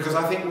 Because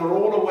I think we're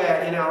all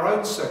aware in our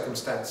own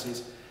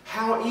circumstances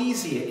how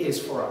easy it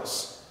is for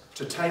us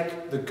to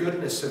take the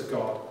goodness of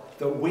God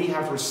that we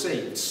have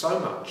received so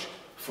much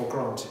for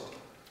granted.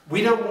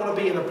 We don't want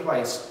to be in a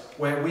place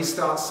where we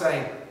start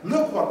saying,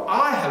 look what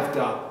I have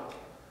done,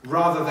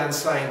 rather than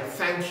saying,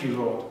 thank you,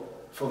 Lord,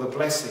 for the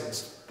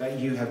blessings that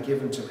you have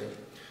given to me.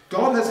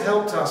 God has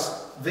helped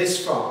us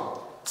this far.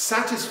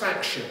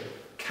 Satisfaction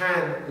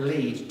can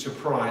lead to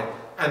pride.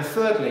 And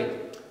thirdly,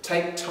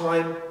 take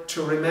time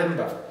to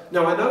remember.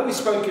 Now, I know we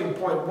spoke in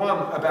point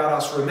 1 about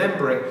us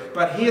remembering,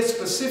 but here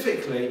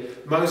specifically,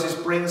 Moses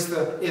brings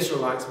the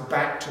Israelites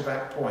back to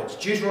that point.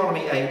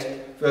 Deuteronomy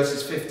 8,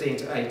 verses 15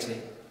 to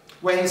 18,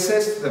 where he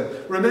says to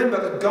them, remember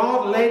that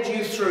God led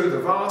you through the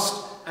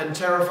vast and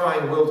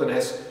terrifying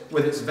wilderness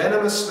with its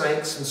venomous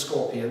snakes and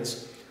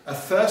scorpions, a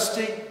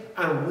thirsty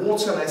and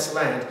waterless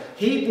land.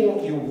 He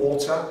brought you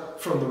water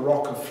from the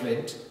rock of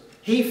flint.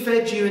 He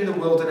fed you in the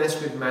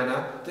wilderness with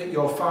manna that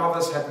your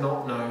fathers had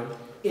not known,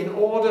 in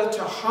order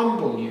to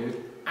humble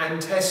you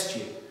and test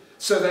you,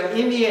 so that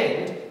in the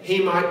end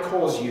he might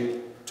cause you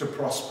to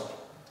prosper.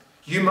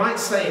 You might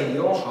say in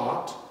your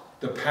heart,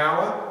 the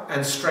power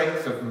and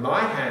strength of my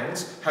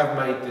hands have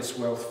made this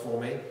wealth for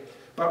me.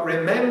 But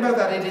remember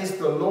that it is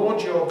the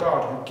Lord your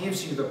God who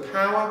gives you the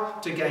power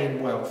to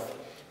gain wealth,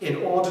 in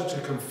order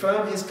to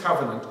confirm his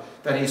covenant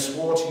that he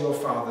swore to your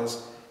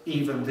fathers,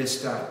 even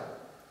this day.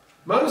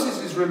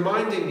 Moses is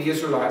reminding the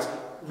Israelites,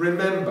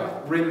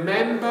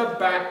 remember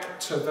back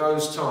to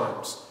those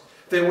times.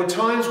 There were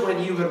times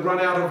when you had run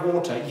out of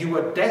water, you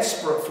were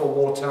desperate for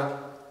water.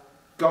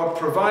 God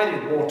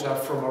provided water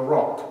from a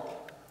rock.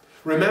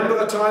 Remember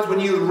the times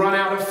when you had run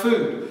out of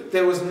food.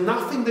 There was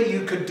nothing that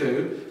you could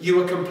do. You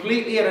were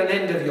completely at an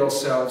end of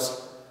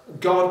yourselves.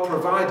 God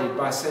provided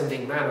by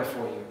sending manna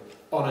for you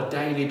on a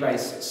daily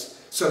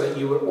basis, so that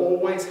you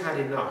always had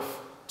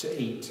enough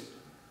to eat.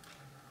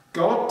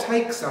 God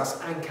takes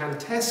us and can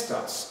test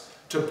us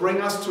to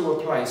bring us to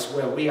a place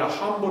where we are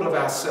humbled of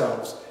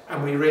ourselves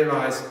and we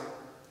realize,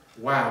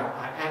 wow,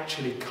 I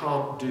actually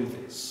can't do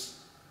this.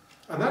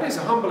 And that is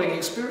a humbling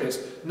experience.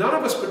 None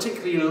of us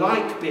particularly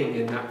like being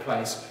in that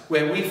place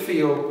where we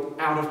feel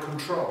out of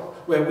control,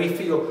 where we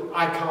feel,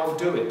 I can't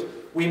do it.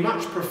 We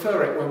much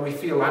prefer it when we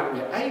feel like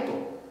we're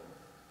able.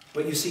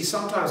 But you see,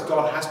 sometimes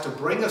God has to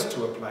bring us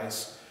to a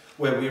place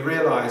where we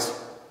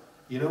realize,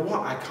 you know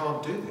what, I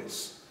can't do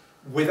this.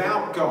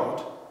 without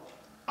God,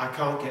 I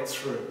can't get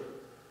through.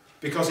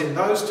 Because in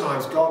those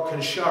times, God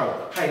can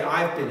show, hey,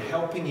 I've been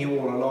helping you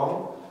all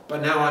along,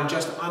 but now I'm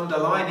just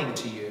underlining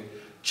to you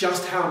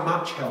just how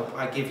much help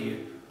I give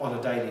you on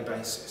a daily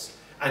basis.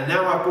 And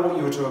now I've brought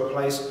you to a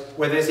place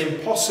where there's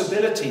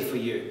impossibility for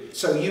you.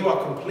 So you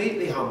are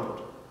completely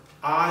humbled.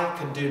 I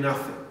can do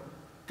nothing.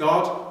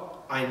 God,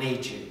 I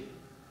need you.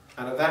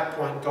 And at that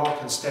point, God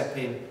can step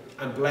in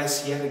and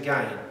bless yet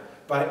again.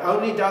 But it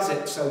only does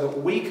it so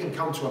that we can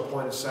come to a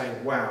point of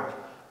saying, wow,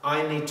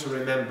 I need to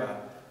remember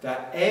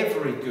that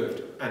every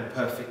good and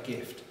perfect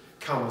gift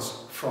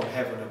comes from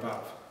heaven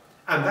above.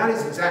 And that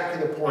is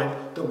exactly the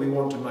point that we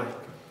want to make.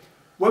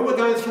 When we're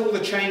going through all the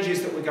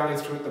changes that we're going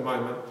through at the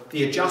moment,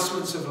 the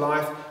adjustments of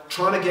life,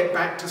 trying to get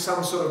back to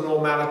some sort of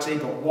normality,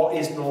 but what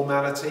is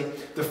normality?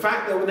 The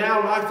fact that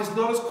now life is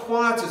not as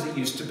quiet as it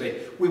used to be.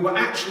 We were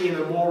actually in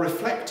a more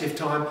reflective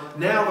time.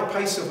 Now the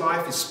pace of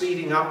life is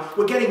speeding up.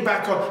 We're getting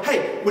back on,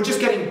 hey, we're just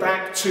getting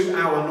back to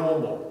our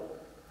normal.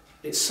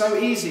 It's so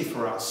easy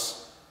for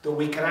us that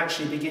we can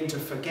actually begin to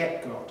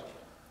forget God.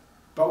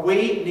 But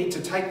we need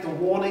to take the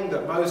warning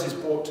that Moses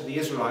brought to the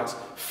Israelites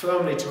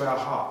firmly to our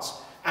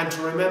hearts and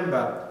to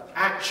remember,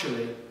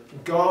 actually,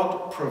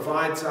 God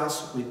provides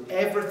us with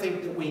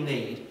everything that we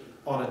need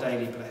on a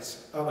daily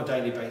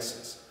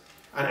basis.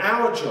 And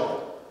our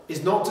job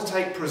is not to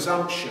take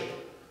presumption,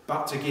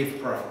 but to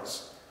give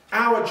praise.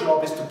 Our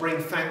job is to bring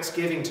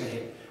thanksgiving to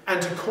Him and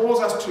to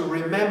cause us to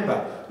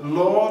remember,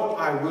 Lord,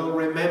 I will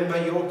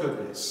remember your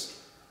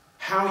goodness,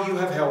 how you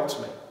have helped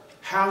me,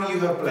 how you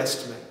have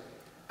blessed me,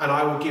 and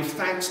I will give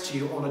thanks to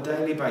you on a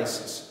daily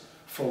basis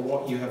for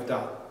what you have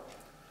done.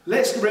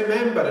 Let's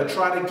remember to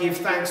try to give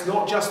thanks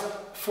not just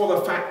for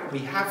the fact that we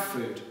have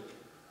food,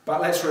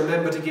 but let's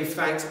remember to give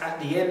thanks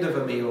at the end of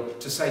a meal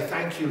to say,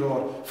 thank you,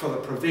 Lord, for the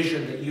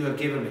provision that you have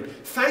given me.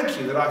 Thank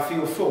you that I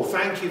feel full.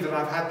 Thank you that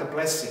I've had the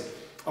blessing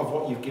of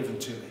what you've given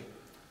to me.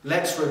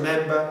 Let's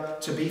remember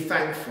to be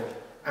thankful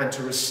and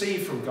to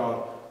receive from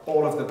God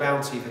all of the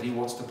bounty that He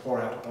wants to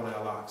pour out upon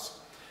our lives.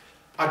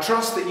 I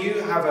trust that you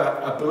have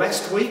a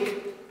blessed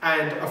week.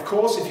 And of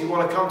course, if you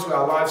want to come to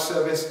our live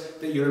service,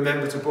 that you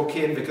remember to book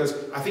in, because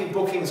I think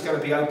booking is going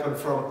to be open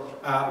from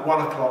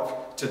 1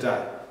 o'clock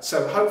today.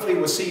 So hopefully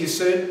we'll see you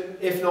soon,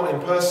 if not in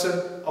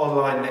person,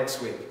 online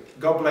next week.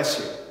 God bless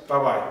you.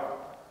 Bye-bye.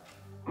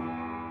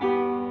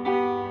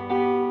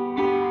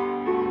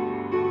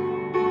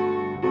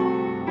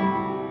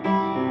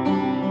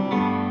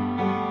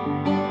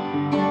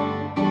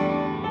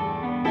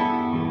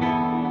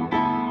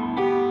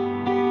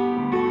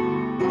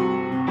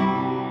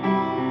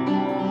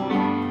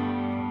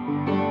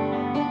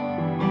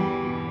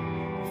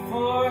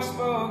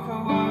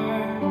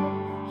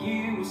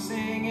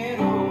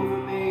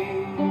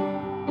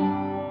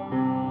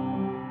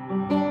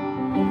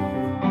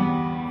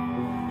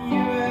 You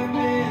have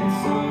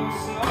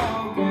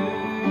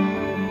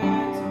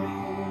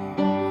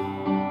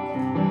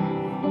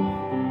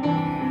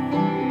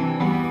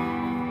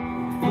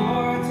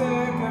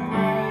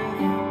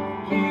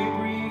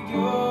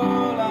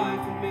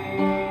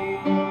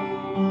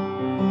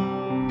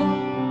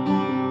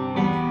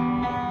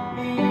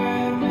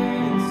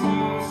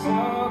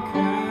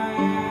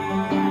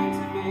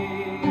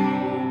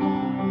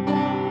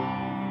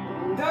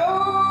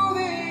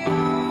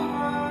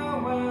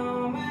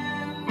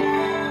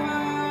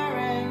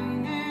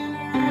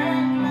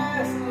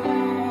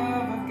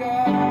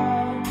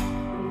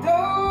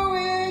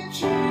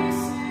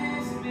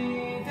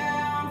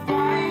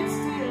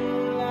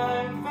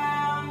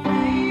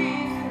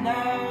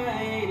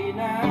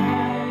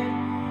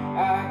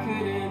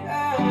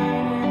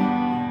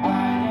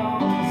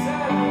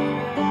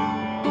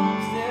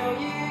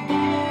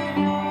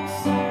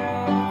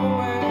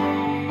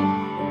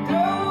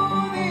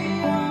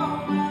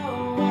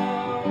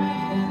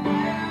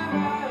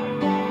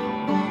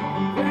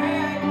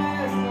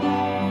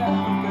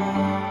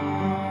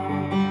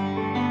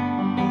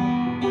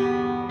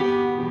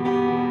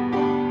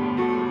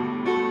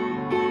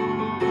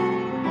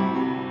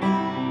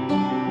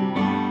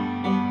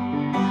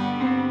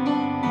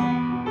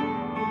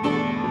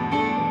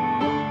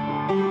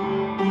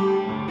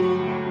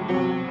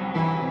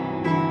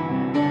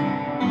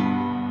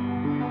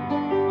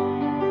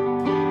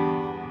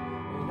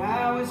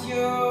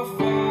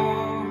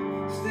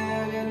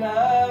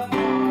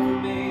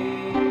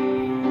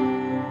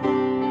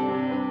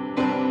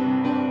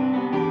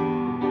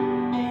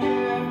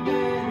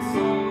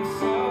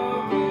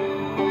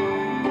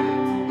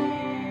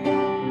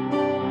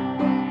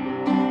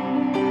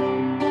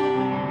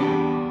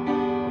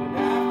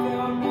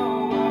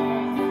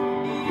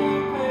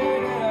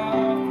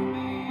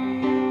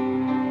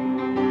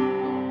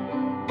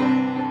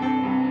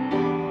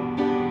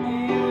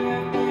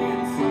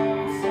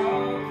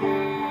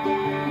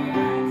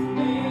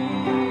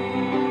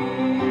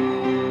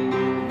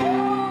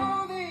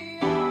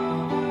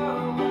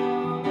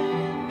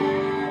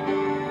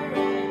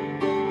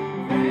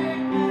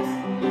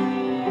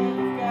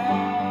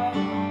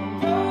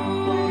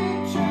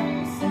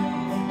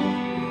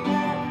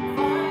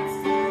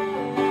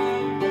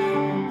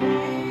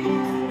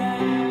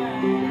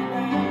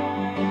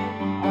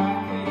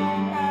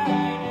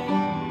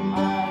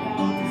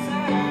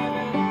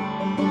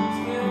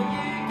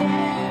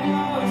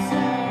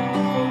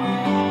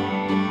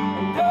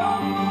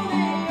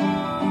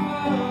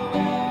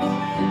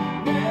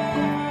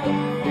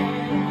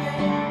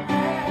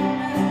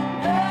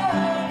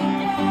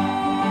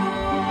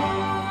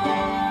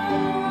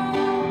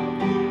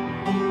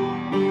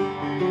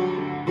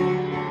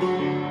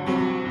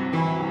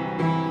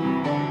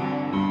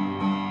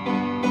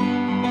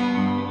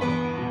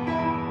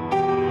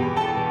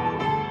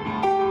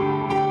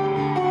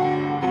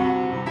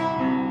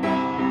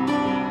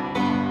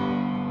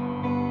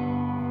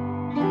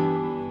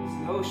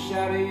no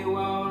shadow you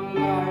won't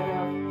light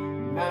up,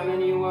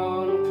 mountain you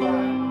won't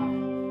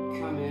climb up,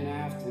 coming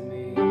after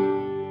me.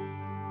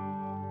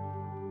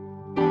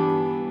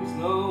 There's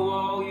no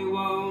wall you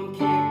won't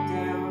kick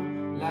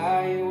down,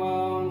 lie you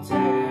won't tear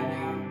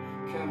down,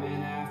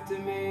 coming after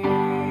me.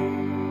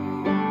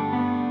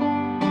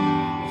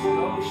 There's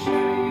no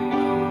shadow you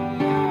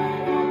won't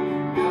light up,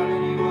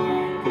 mountain you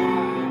won't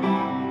climb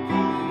up,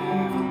 coming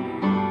after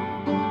me.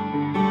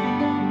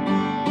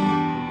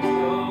 There's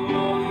no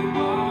wall you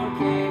won't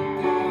kick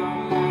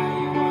down, lie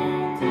you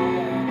won't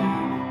tear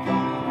down,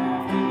 coming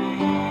after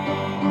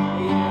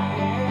me.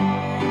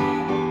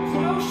 Yeah. There's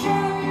no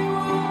shadow you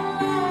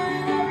won't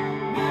light up,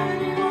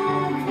 mountain you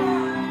won't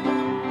climb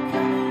up, coming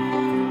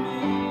after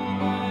me,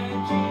 my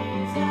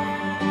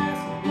Jesus.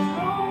 There's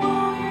no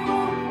wall you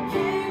won't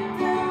kick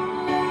down,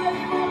 lie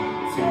you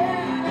won't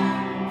tear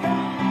down,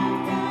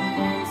 coming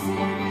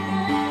after me. Sing it.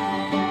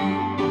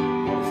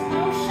 There's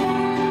no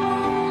shadow you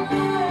won't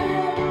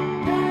light up,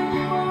 mountain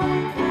you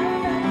won't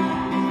climb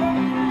up,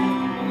 coming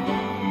after me.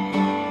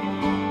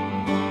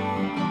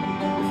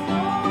 There's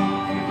no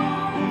wall you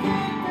won't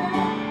kick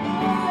down,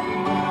 lie you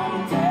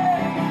won't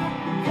tear down,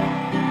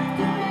 coming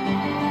after me.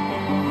 Oh,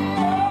 the overwhelming, never-ending,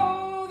 reckless love of God. Oh,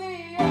 it chases me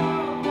down,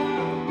 fights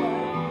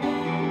till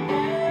I'm found,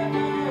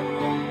 leaves the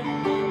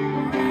night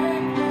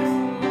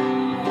tonight.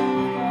 I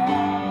couldn't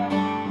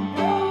earn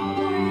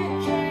it,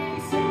 I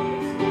don't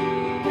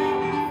deserve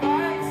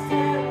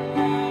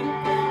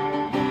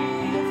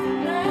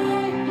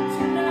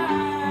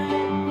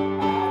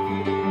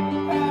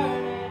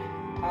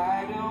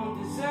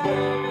it.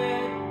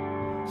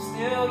 Still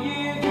you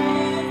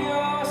give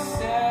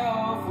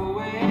yourself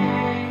away.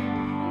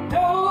 And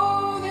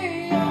oh,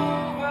 the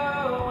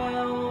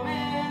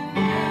overwhelming,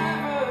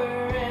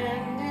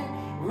 never-ending,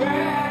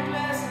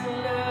 reckless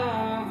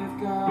love of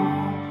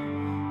God.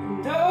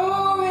 And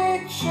oh,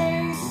 it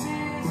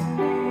chases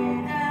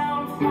me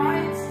down,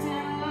 fights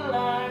till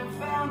I'm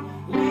found,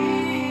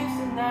 leaves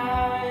the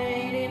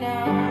 99.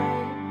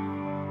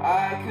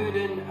 I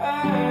couldn't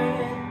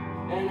earn it,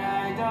 and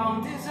I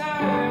don't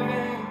deserve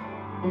it.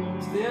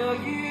 Still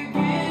you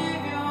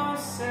give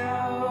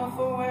yourself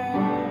away.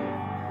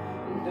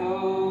 And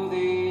oh,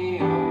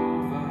 the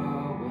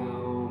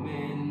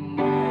overwhelming,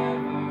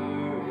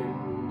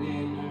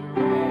 never-ending,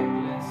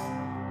 reckless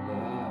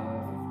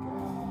love of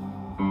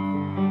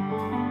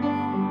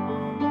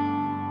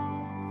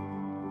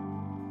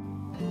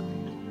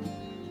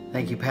God.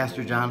 Thank you,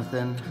 Pastor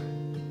Jonathan,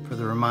 for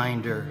the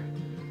reminder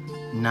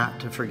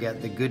not to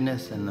forget the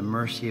goodness and the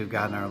mercy of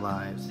God in our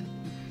lives.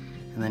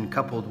 And then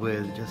coupled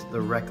with just the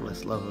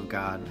reckless love of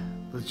God,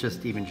 let's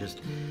just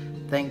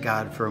thank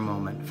God for a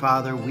moment.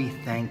 Father, we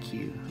thank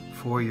you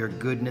for your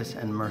goodness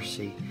and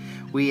mercy.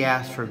 We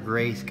ask for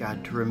grace,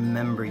 God, to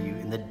remember you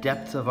in the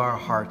depths of our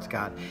hearts,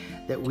 God,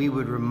 that we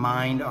would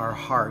remind our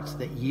hearts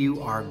that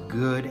you are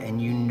good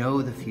and you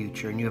know the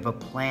future and you have a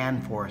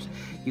plan for us.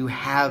 You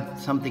have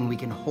something we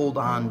can hold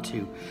on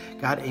to,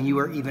 God, and you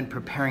are even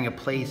preparing a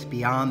place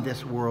beyond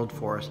this world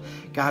for us.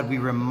 God, we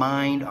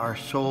remind our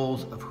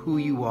souls of who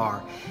you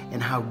are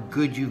and how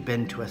good you've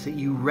been to us, that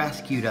you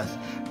rescued us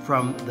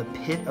from the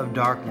pit of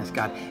darkness,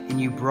 God, and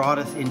you brought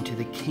us into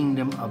the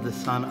kingdom of the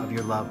Son of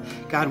your love.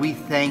 God, we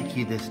thank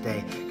you this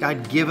day.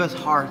 God, give us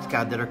hearts,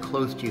 God, that are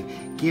close to you.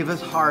 Give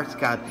us hearts,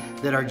 God,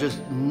 that are just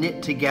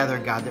knit together,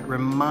 God, that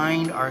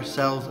remind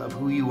ourselves of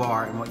who you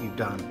are and what you've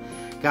done.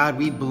 God,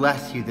 we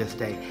bless you this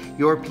day.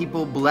 Your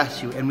people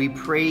bless you, and we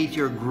praise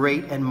your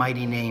great and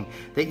mighty name,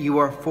 that you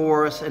are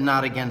for us and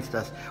not against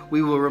us.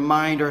 We will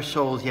remind our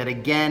souls yet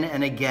again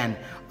and again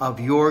of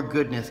your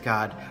goodness,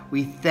 God.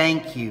 We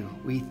thank you.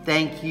 We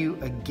thank you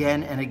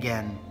again and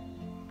again.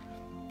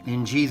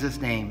 In Jesus'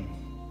 name.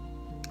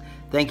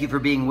 Thank you for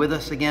being with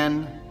us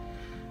again.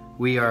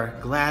 We are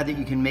glad that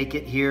you can make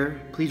it here.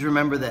 Please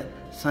remember that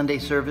Sunday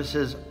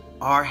services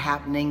are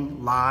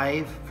happening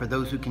live for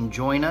those who can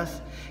join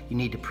us. You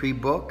need to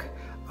pre-book,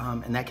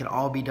 and that can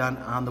all be done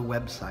on the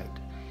website.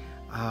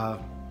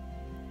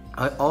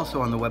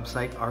 Also on the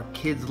website are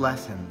kids'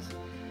 lessons.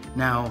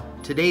 Now,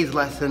 today's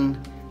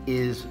lesson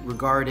is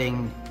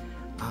regarding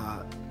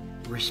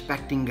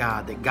respecting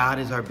God, that God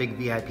is our big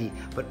VIP.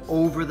 But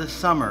over the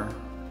summer,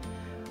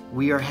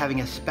 we are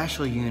having a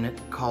special unit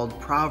called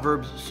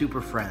Proverbs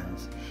Super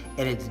Friends,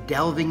 and it's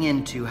delving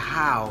into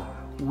how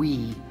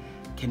we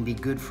can be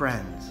good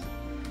friends.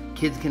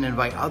 Kids can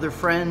invite other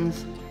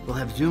friends. We'll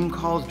have Zoom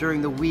calls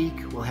during the week.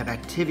 We'll have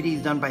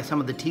activities done by some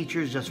of the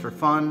teachers just for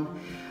fun.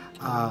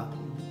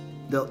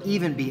 There'll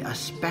even be a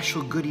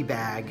special goodie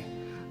bag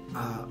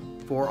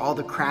for all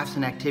the crafts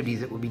and activities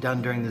that will be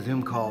done during the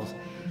Zoom calls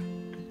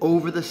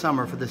over the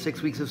summer, for the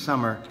 6 weeks of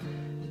summer,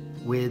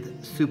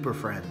 with Super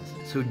Friends.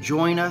 So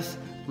join us.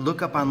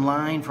 Look up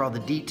online for all the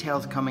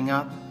details coming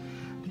up,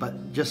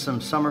 but just some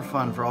summer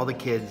fun for all the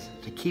kids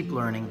to keep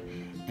learning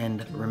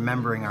and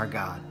remembering our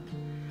God.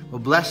 Well,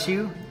 bless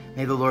you.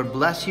 May the Lord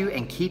bless you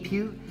and keep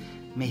you.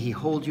 May he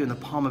hold you in the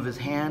palm of his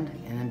hand,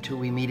 and until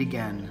we meet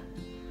again,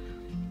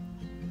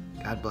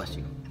 God bless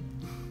you.